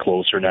are much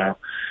closer now.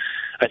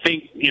 I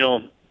think,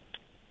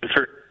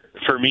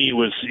 for me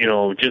was,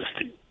 just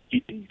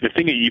the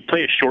thing is you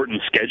play a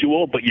shortened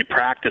schedule, but you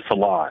practice a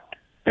lot.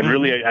 And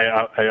really,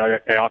 I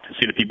often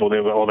see the people,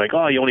 they're like,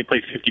 oh, you only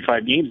play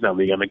 55 games now.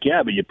 I'm like,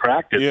 yeah, but you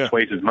practice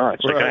twice as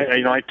much.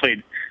 Right.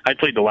 Like I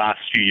played the last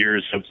few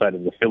years outside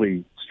of the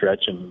Philly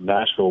stretch in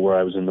Nashville where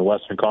I was in the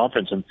Western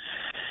Conference, and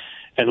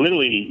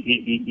literally,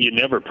 you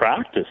never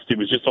practiced. It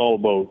was just all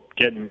about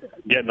getting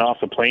off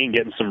the plane,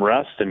 getting some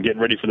rest, and getting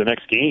ready for the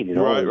next game.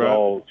 Right.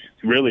 All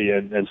really,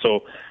 and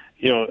so,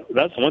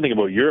 that's the one thing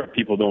about Europe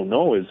people don't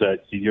know is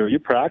that you're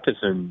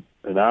practicing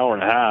an hour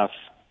and a half,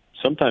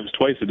 sometimes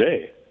twice a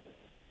day.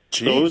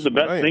 Jeez, so it was the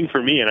best thing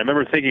for me. And I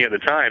remember thinking at the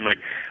time, like,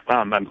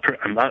 wow, I'm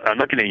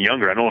not getting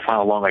younger. I don't know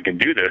how long I can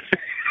do this.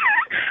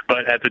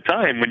 But at the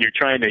time, when you're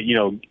trying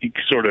to,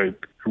 sort of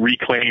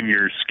reclaim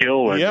your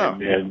skill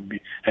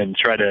and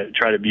try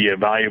to be a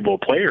valuable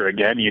player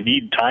again, you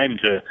need time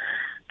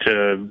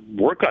to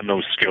work on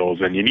those skills,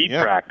 and you need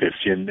practice.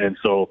 And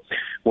so,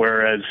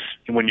 whereas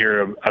when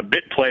you're a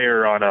bit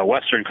player on a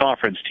Western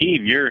Conference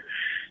team, you're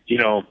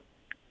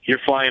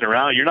flying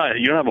around. You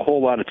don't have a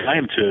whole lot of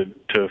time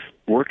to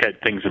work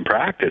at things in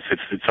practice.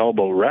 It's all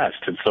about rest.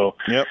 And so,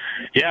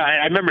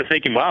 I remember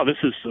thinking, wow, this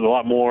is a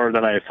lot more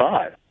than I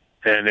thought.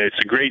 And it's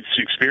a great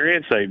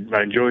experience.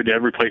 I enjoyed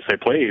every place I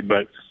played,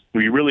 but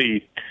you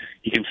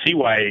can see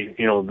why,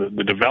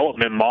 the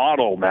development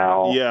model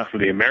now for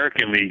the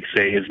American League,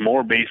 say, is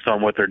more based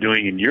on what they're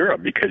doing in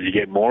Europe, because you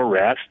get more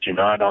rest. You're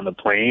not on the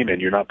plane,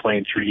 and you're not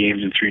playing 3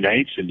 games in 3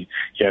 nights, and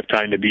you have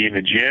time to be in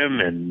the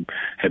gym and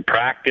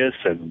practice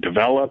and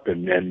develop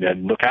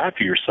and look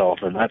after yourself.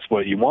 And that's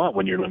what you want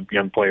when your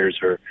young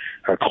players are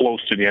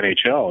close to the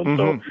NHL. And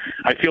so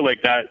I feel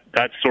like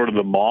that's sort of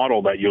the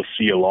model that you'll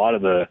see a lot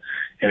of the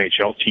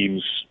NHL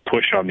teams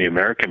push on the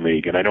American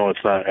League. And I know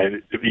it's not,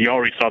 you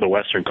already saw the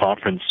Western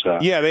Conference.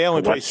 They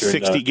only play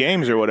 60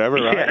 games or whatever,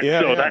 right?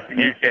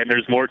 And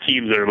there's more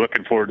teams that are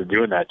looking forward to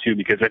doing that too,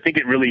 because I think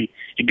it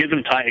gives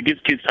them time. It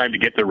gives kids time to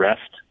get the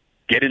rest,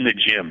 get in the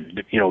gym,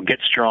 get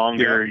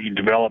stronger, you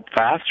develop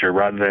faster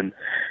rather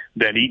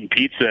than eating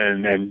pizza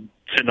and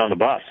sitting on the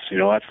bus.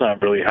 That's not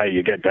really how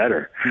you get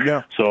better.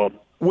 Yeah. So,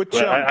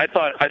 I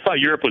thought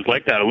Europe was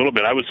like that a little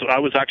bit. I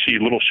was actually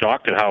a little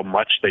shocked at how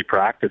much they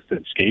practiced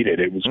and skated.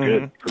 It was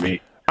good for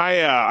me.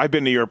 I've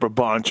been to Europe a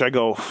bunch. I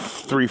go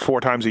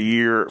 3-4 times a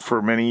year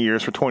for many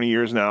years, for 20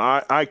 years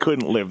now. I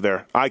couldn't live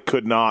there. I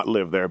could not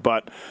live there.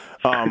 But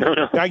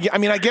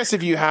I guess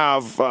if you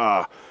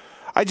have.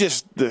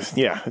 It's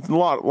a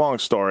long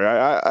story.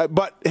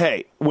 But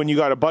hey, when you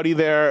got a buddy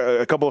there,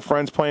 a couple of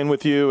friends playing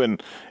with you,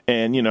 and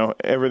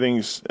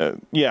everything's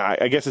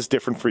I guess it's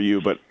different for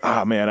you. But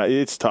man,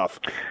 it's tough.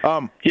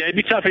 It'd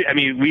be tough. I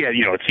mean, we had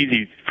it's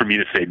easy for me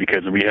to say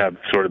because we have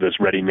sort of this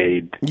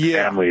ready-made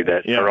family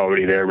that are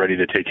already there, ready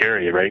to take care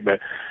of you, right?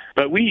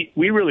 But we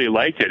really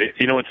liked it.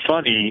 It's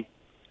funny.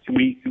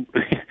 We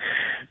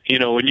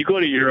when you go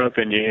to Europe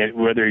and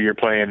whether you're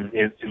playing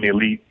in the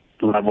elite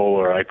level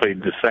or I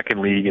played the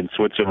second league in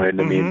Switzerland,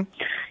 I mean,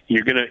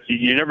 you're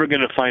never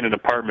gonna find an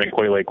apartment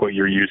quite like what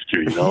you're used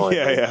to,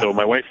 So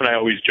my wife and I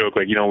always joke,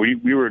 like,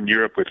 we were in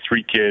Europe with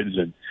 3 kids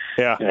and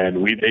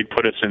they'd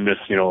put us in this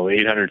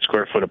 800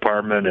 square foot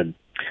apartment and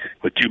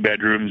with 2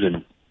 bedrooms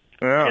and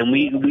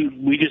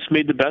we just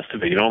made the best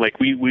of it, like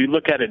we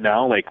look at it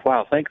now like,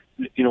 wow,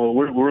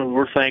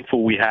 we're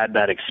thankful we had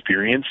that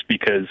experience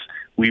because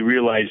we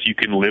realize you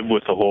can live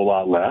with a whole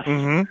lot less.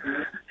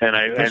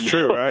 That's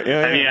true, right?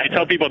 I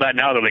tell people that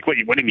now. They're like, "What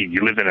do you mean?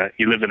 You live in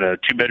a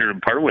 2-bedroom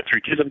apartment with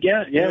 3 kids?" I'm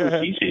like, it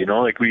was easy.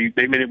 Like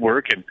they made it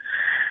work,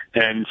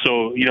 and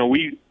so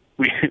we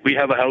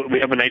have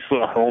a nice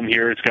little home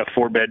here. It's got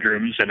 4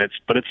 bedrooms,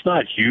 but it's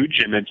not huge,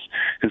 and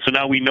so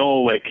now we know,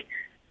 like,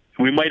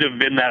 we might have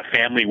been that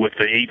family with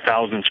the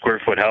 8,000 square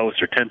foot house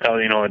or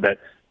 10,000,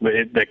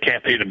 that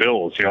can't pay the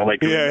bills. You know,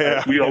 like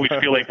we always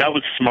feel like that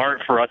was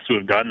smart for us to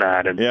have done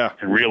that and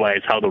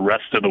realize how the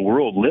rest of the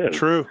world lives.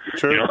 True.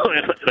 You know,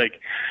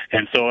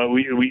 and so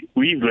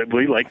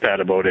we like that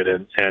about it.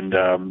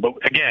 But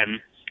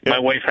again, my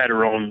wife had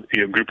her own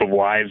group of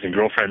wives and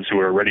girlfriends who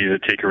were ready to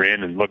take her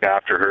in and look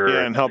after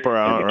her and help her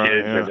out. And the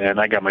kids, and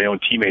I got my own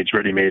teammates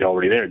ready-made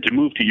already there. To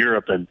move to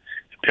Europe and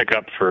pick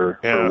up for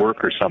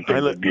work or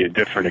something would be a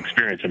different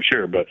experience, I'm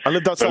sure. But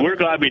we're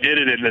glad we did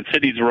it, and the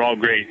cities were all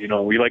great. You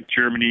know, we like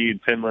Germany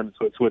and Finland,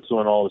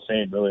 Switzerland, all the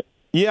same, really.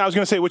 Yeah, I was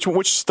going to say,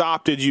 which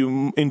stop did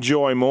you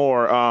enjoy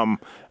more out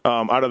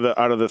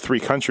of the three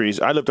countries?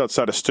 I lived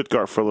outside of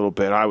Stuttgart for a little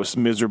bit. I was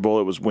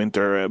miserable. It was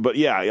winter, but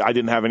I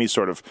didn't have any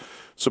sort of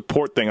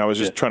support thing. I was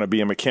just trying to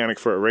be a mechanic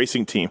for a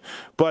racing team.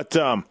 But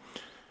so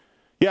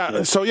out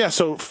of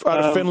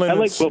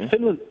Finland.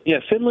 Finland. Yeah,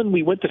 Finland.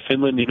 We went to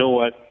Finland. You know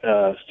what?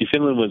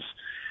 Finland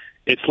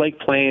it's like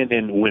playing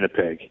in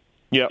Winnipeg.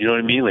 Yeah, you know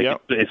what I mean. Like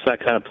it's that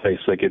kind of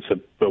place. Like it's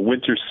a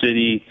winter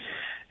city.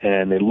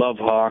 And they love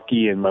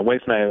hockey. And my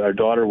wife and our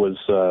daughter was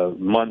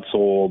months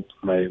old.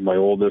 My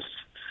oldest,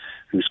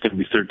 who's going to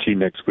be 13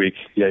 next week.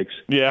 Yikes!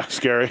 Yeah,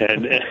 scary.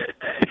 And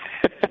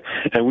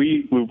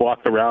we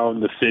walked around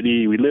the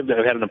city. We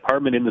had an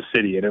apartment in the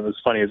city, and it was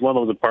funny. It was one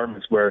of those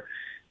apartments where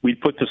we'd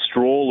put the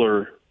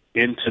stroller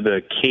into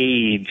the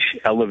cage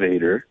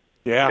elevator.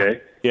 Yeah.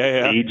 Okay?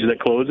 Cage that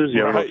closes.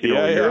 You know, right.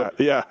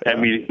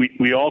 And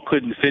we all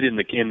couldn't fit in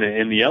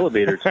the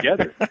elevator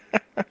together.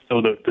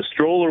 So the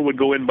stroller would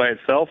go in by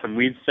itself, and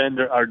we'd send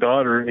our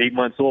daughter, 8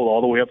 months old,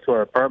 all the way up to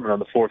our apartment on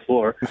the 4th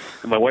floor.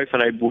 And my wife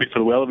and I would wait for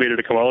the elevator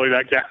to come all the way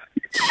back down.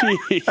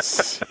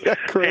 Jeez,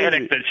 crazy.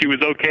 Panicked that she was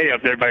okay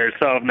up there by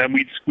herself, and then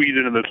we'd squeeze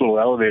into this little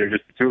elevator,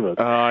 just the two of us.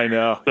 Oh, I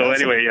know. So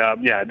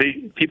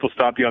people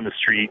stop you on the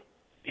street.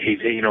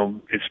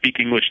 Speak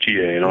English to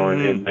you,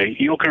 and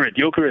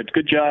Jokerit,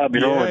 good job,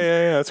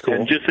 that's cool.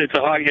 And just it's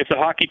a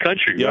hockey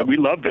country. Yep. We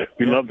loved it.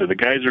 We loved it. The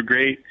guys are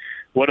great.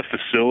 What a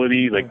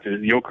facility! Like the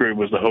Jokerit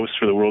was the host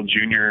for the World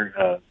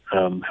Junior.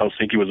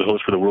 Helsinki was the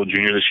host for the World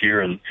Junior this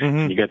year, and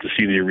you got to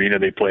see the arena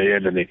they play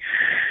in,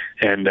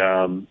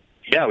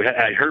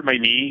 I hurt my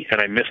knee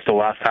and I missed the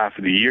last half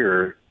of the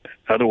year.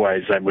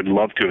 Otherwise, I would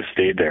love to have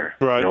stayed there.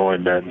 Right.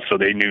 And then so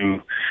they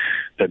knew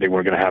that they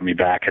weren't going to have me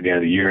back at the end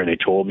of the year, and they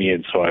told me,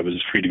 and so I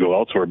was free to go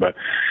elsewhere. But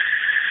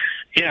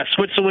yeah,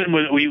 Switzerland,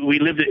 we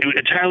lived an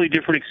entirely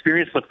different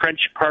experience. The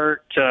French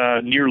part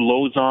near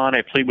Lausanne,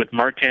 I played with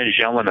Martin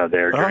Gelina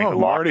there during the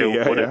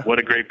lockout. What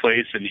a great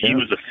place, and he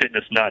was a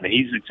fitness nut. And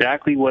he's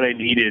exactly what I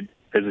needed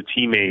as a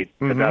teammate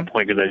at that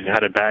point, because I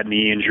had a bad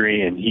knee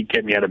injury, and he'd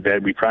get me out of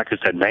bed. We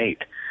practiced at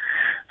night.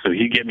 So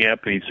he'd get me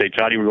up and he'd say,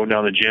 "Toddy, we're going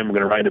down the gym. We're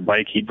going to ride the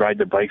bike." He'd ride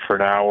the bike for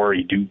an hour.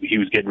 He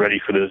was getting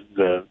ready for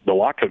the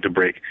lockout to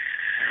break.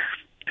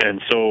 And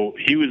so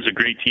he was a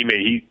great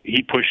teammate.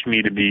 He pushed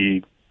me to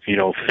be,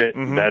 fit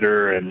and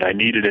better, and I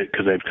needed it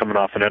because I was coming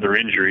off another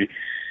injury.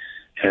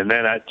 And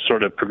then that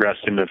sort of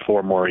progressed into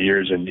 4 more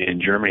years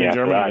in Germany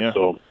after that. Yeah.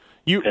 So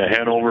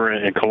Hanover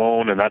and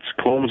Cologne, and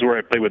Cologne's where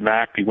I played with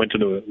Mac. Dave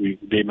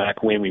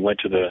McElwain. We went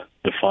to the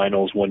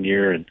finals one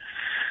year, and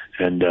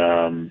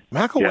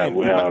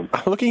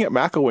McElwain, looking at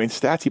McElwain's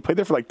stats, he played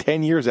there for like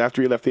 10 years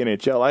after he left the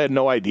NHL. I had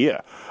no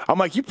idea. I'm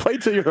like, you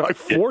played till you're like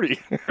 40.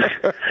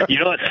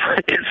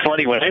 It's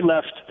funny. When I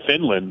left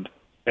Finland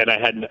and I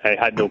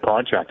had no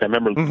contract, I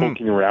remember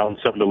poking around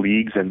some of the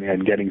leagues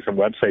and getting some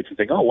websites and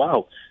thinking, oh,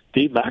 wow,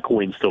 Dave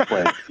McElwain's still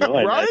playing.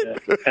 Right?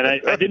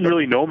 I didn't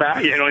really know Mac,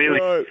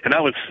 right. And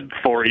that was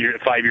 5 years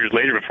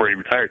later before he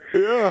retired.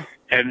 Yeah.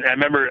 And I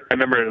remember,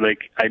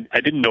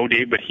 I didn't know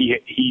Dave, but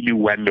he knew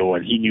Wendell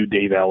and he knew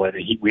Dave Ellett,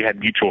 and we had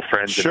mutual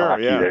friends in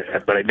hockey.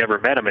 But I never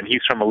met him, and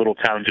he's from a little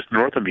town just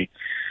north of me.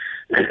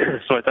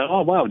 So I thought,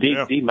 oh wow,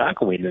 Dave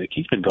McElwain,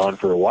 he's been gone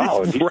for a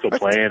while, and he's still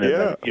playing.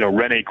 And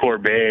Rene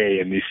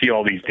Corbet, and you see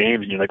all these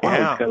names, and you're like,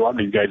 wow, a lot of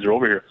these guys are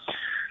over here.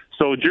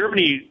 So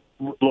Germany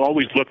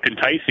always looked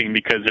enticing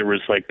because there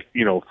was 4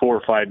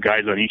 or 5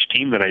 guys on each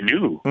team that I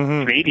knew,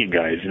 Canadian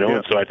guys,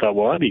 And so I thought,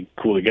 well, that'd be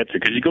cool to get to,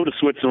 because you go to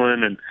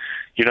Switzerland and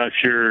you're not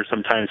sure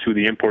sometimes who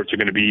the imports are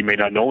going to be. You may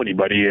not know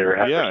anybody or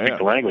have to speak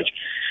the language.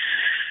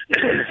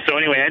 So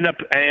anyway,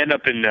 I end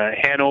up in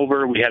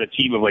Hanover. We had a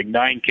team of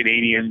 9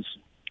 Canadians,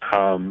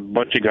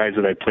 bunch of guys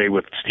that I played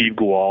with: Steve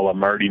Guala,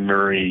 Marty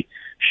Murray,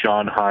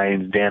 Sean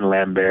Hines, Dan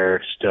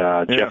Lambert,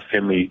 Jeff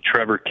Finley,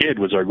 Trevor Kidd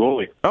was our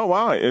goalie. Oh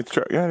wow! I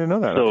didn't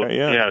know that. So,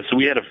 okay, so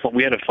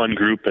we had a fun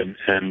group, and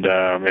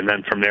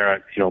then from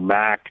there,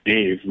 Mac,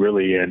 Dave,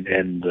 really,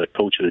 and the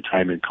coach at the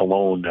time in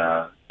Cologne,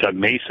 Doug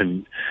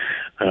Mason,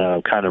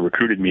 kind of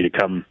recruited me to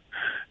come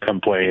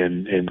play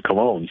in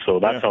Cologne. So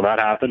that's how that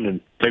happened, and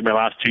played my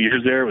last 2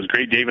 years there. It was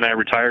great. Dave and I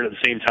retired at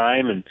the same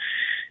time,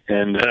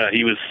 and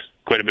he was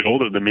quite a bit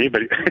older than me,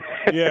 but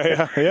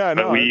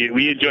but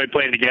we enjoyed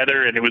playing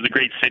together, and it was a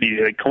great city.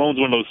 Cologne's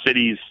one of those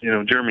cities,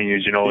 Germany,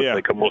 as you know,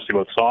 it's mostly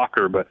about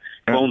soccer, but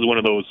Cologne's one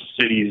of those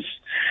cities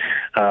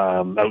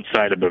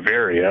outside of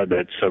Bavaria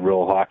that's a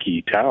real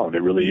hockey town.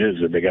 It really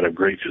is. And they got a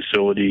great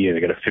facility, and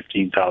they got a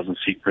 15,000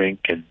 seat rink,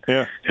 and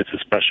it's a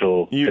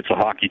special. It's a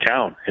hockey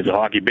town. It's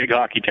a big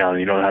hockey town. And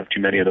you don't have too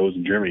many of those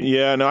in Germany.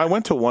 Yeah, no, I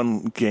went to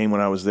one game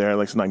when I was there,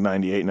 like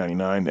 98,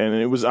 99,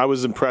 and I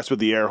was impressed with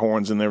the air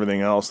horns and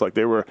everything else. Like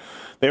they were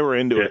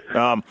into it.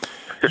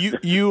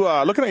 You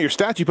looking at your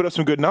stats, you put up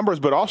some good numbers,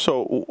 but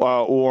also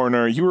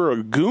Warriner, you were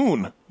a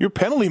goon. Your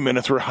penalty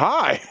minutes were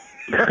high.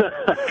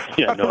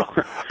 Yeah, no.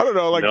 I don't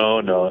know. Like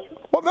no.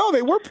 Well, no,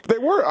 they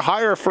were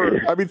higher for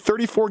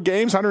 34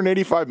 games,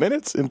 185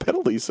 minutes in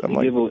penalties.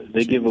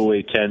 They give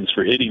away 10s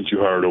for hitting too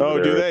hard over there.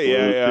 Oh, do they?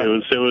 Yeah. It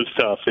was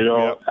tough. You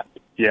know. Yep.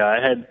 Yeah, I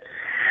had.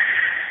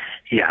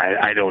 Yeah,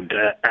 I don't.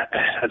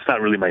 That's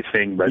not really my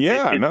thing. But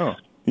no.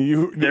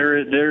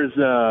 There's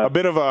a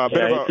bit of a.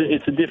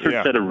 It's a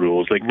different set of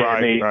rules. Like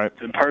right.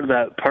 Part of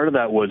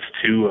that was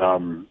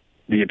to.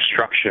 The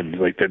obstruction,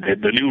 like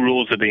the new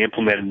rules that they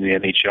implemented in the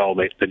NHL,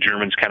 the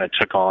Germans kind of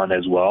took on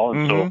as well,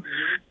 and so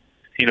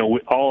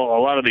a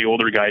lot of the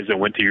older guys that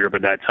went to Europe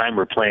at that time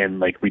were playing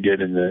like we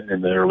did in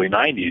the early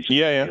 '90s.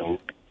 Yeah.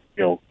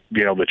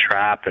 Being able to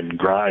trap and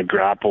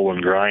grapple and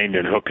grind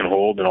and hook and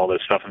hold and all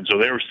this stuff, and so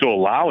they were still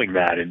allowing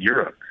that in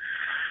Europe.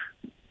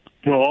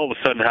 Well, all of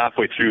a sudden,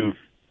 halfway through,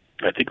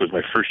 I think it was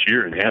my first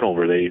year in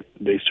Hanover, they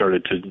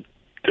started to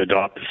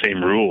adopt the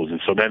same rules, and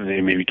so then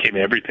it became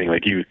everything.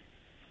 Like you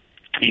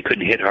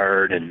couldn't hit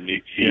hard, and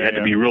you had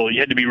to be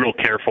real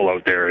careful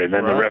out there. And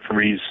then the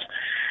referees,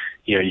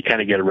 you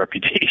kind of get a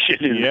reputation.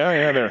 And,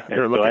 they're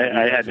so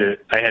I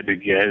had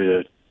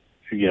to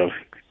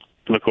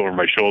look over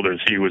my shoulder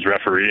and see who was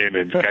refereeing,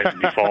 and guys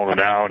would be falling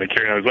down and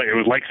carrying. It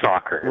was like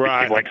soccer.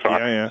 Right. It became like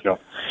soccer. Yeah.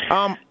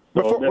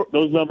 So,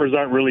 those numbers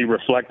aren't really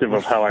reflective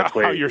of how I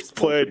played. How you're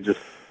played.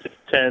 Just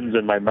tens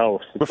in my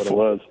mouth. That's what it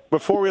was.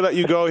 Before we let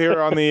you go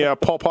here on the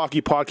Paul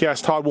Pocky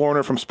podcast, Todd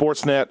Warriner from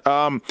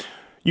Sportsnet.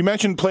 You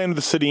mentioned playing with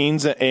the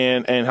Sedins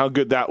and how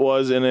good that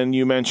was, and then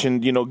you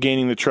mentioned,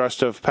 gaining the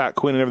trust of Pat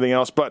Quinn and everything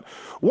else. But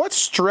what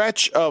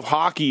stretch of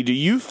hockey do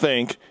you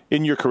think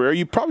in your career,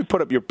 you probably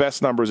put up your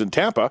best numbers in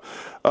Tampa,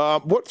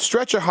 what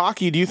stretch of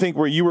hockey do you think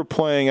where you were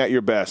playing at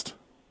your best?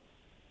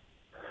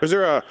 Is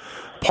there a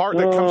part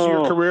that comes to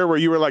your career where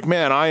you were like,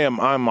 man,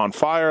 I'm on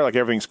fire, like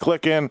everything's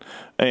clicking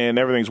and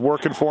everything's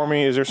working for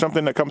me? Is there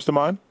something that comes to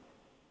mind?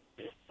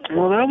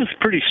 Well, that was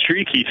pretty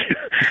streaky.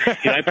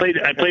 I played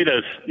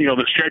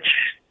the stretch,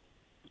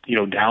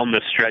 down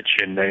the stretch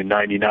in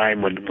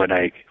 '99 when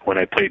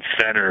I played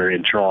center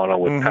in Toronto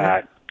with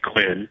Pat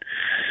Quinn.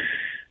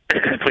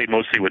 I played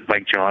mostly with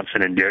Mike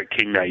Johnson and Derek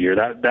King that year.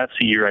 That's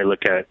the year I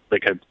look at,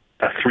 like a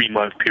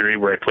 3-month period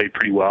where I played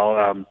pretty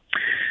well.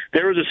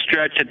 There was a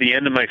stretch at the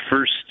end of my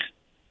first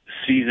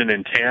season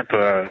in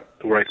Tampa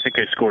where I think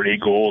I scored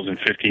 8 goals in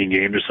 15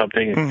 games or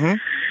something.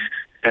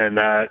 And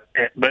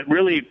but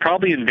really,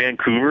 probably in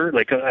Vancouver.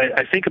 Like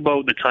I think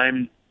about the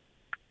time,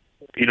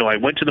 I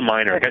went to the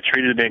minor. I got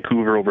traded to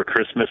Vancouver over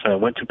Christmas, and I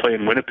went to play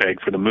in Winnipeg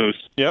for the Moose.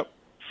 Yep.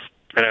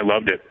 And I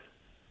loved it.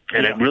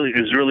 And it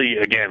was really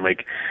again,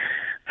 like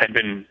I'd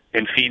been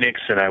in Phoenix,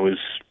 and I was,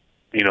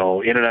 in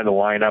and out of the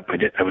lineup. I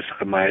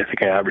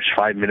think I averaged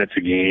 5 minutes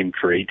a game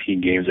for 18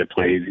 games I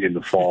played in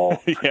the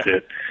fall. That's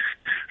it.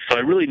 So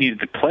I really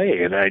needed to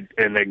play, and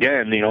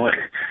again,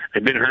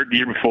 I'd been hurt the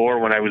year before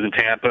when I was in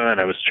Tampa,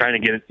 and I was trying to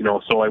get it,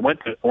 So I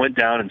went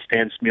down, and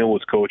Stan Smeal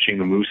was coaching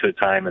the Moose at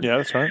the time, and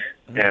that's right.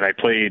 And I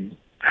played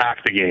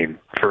half the game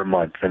for a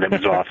month, and it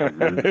was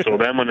awesome. And so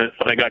then when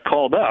I got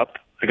called up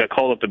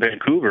to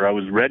Vancouver. I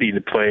was ready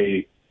to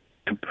play.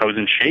 I was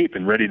in shape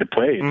and ready to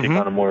play and take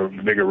on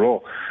a bigger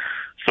role.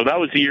 So that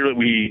was the year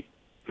that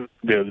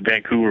the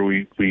Vancouver,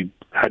 we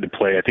had to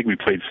play. I think we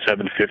played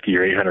 750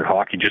 or 800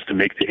 hockey just to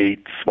make the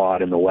 8th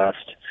spot in the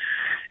West,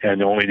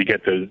 and only to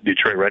get the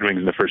Detroit Red Wings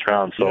in the first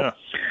round. So,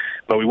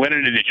 but we went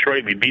into Detroit.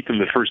 And we beat them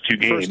the first two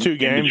games. In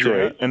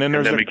Detroit, and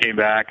then we came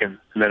back, and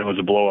then it was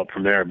a blow up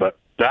from there. But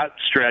that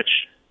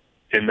stretch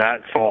in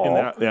that fall,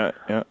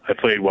 I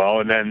played well,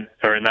 and then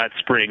in that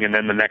spring, and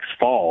then the next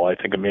fall, I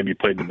think I maybe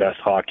played the best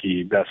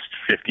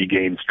 50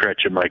 game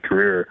stretch of my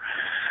career.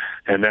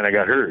 And then I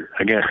got hurt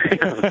again.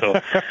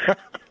 So,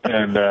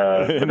 and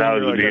that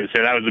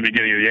was the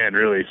beginning of the end,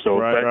 really.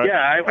 So,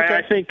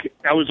 I think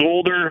I was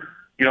older.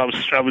 I was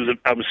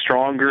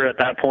stronger at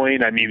that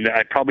point. I mean,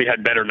 I probably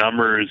had better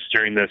numbers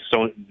during the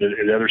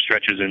other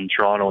stretches in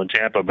Toronto and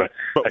Tampa, but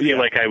I feel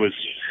like I was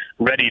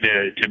ready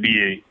to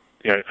be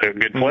a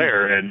good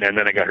player, and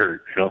then I got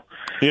hurt.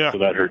 Yeah. So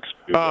that hurts.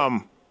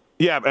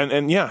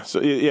 So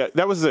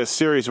that was the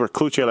series where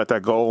Kluche let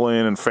that goal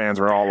in, and fans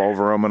were all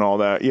over him and all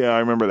that. Yeah, I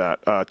remember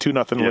that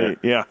 2-0 lead.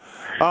 Yeah.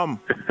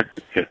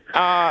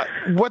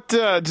 What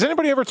does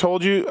anybody ever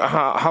told you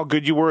how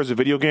good you were as a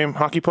video game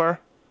hockey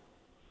player?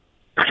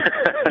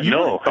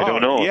 No, I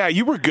don't know. Yeah,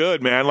 you were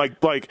good, man.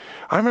 Like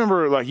I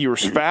remember, you were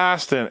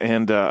fast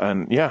and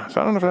yeah. So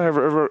I don't know if I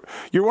ever.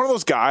 You're one of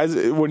those guys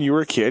when you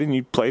were a kid and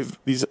you play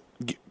these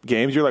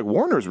games. You're like,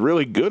 Warner's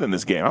really good in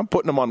this game. I'm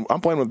putting him on.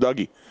 I'm playing with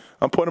Dougie.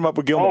 I'm putting him up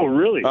with Gilmore. Oh,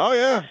 really? Oh,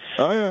 yeah.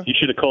 You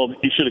should have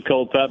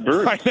called Pat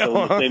Bird. I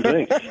know. The same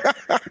thing.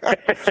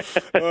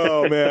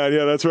 Oh, man.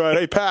 Yeah, that's right.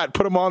 Hey, Pat,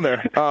 put him on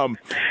there.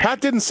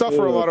 Pat didn't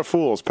suffer a lot of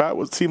fools. Pat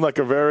seemed like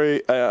a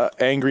very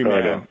angry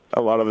man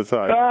a lot of the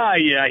time.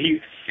 Yeah,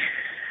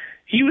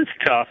 he was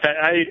tough.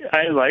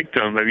 I liked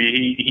him. I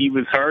mean, he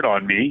was hard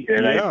on me,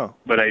 and I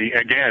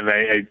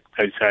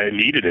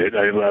needed it.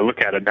 I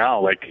look at it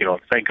now like,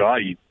 thank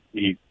God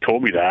he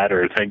told me that,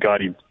 or thank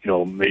God he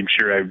made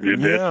sure I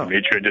did this, and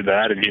made sure I did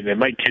that. And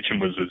Mike Kitchen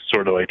was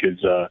sort of like his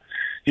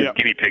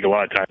guinea pig. A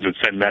lot of times would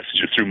send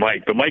messages through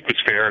Mike, but Mike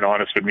was fair and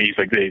honest with me. He's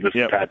like, hey,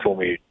 listen, Pat told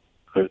me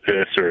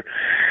this, or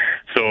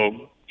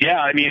so. Yeah,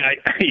 I mean,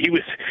 he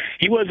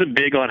wasn't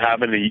big on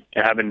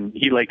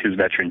he liked his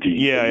veteran team.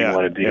 He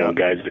wanted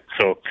guys.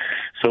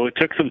 So it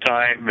took some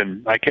time,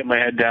 and I kept my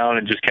head down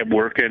and just kept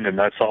working, and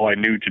that's all I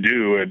knew to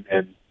do.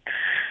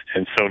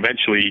 And so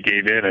eventually he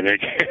gave in, and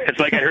it's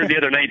like I heard the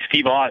other night,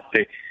 Steve Ott.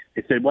 They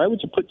said, why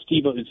would you put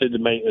Steve? It said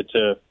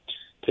to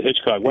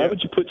Hitchcock, why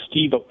would you put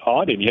Steve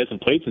Ott in? He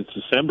hasn't played since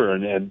December,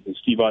 and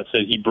Steve Ott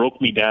said he broke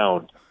me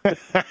down.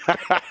 That's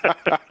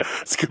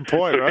a good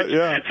point, right?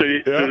 Yeah.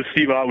 So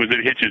Steve Ott was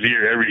in Hitch's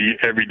ear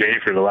every day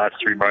for the last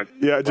 3 months.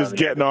 Yeah, just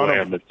getting on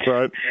him.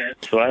 Right.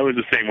 So I was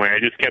the same way. I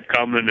just kept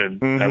coming,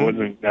 and I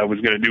was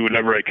going to do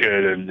whatever I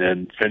could,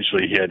 and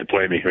eventually he had to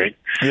play me, right?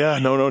 Yeah,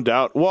 no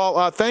doubt.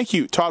 Well, thank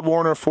you, Todd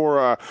Warriner,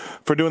 for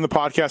doing the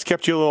podcast.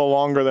 Kept you a little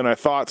longer than I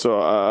thought,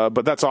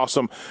 but that's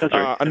awesome. That's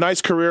right. A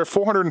nice career,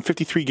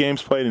 453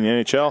 games played in the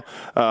NHL,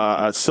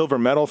 a silver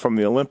medal from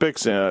the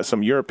Olympics,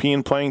 some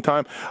European playing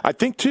time. I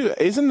think, too,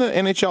 isn't the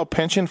NHL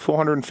pension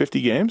 450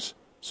 games?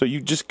 So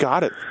you just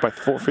got it by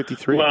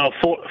 453. Well,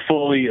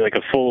 fully, like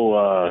a full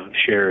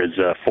share is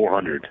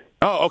 400.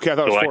 Oh, okay. I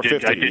thought it was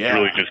 450. I did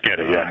really just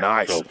get it. Yeah,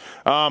 nice. So.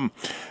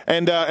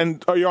 And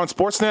you're on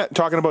Sportsnet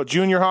talking about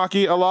junior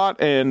hockey a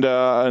lot, and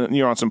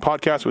you're on some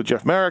podcasts with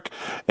Jeff Merrick,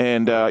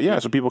 and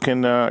so people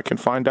can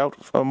find out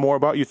more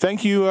about you.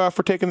 Thank you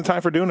for taking the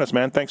time for doing this,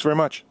 man. Thanks very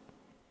much.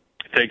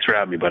 Thanks for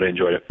having me, but I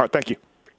enjoyed it. All right, thank you.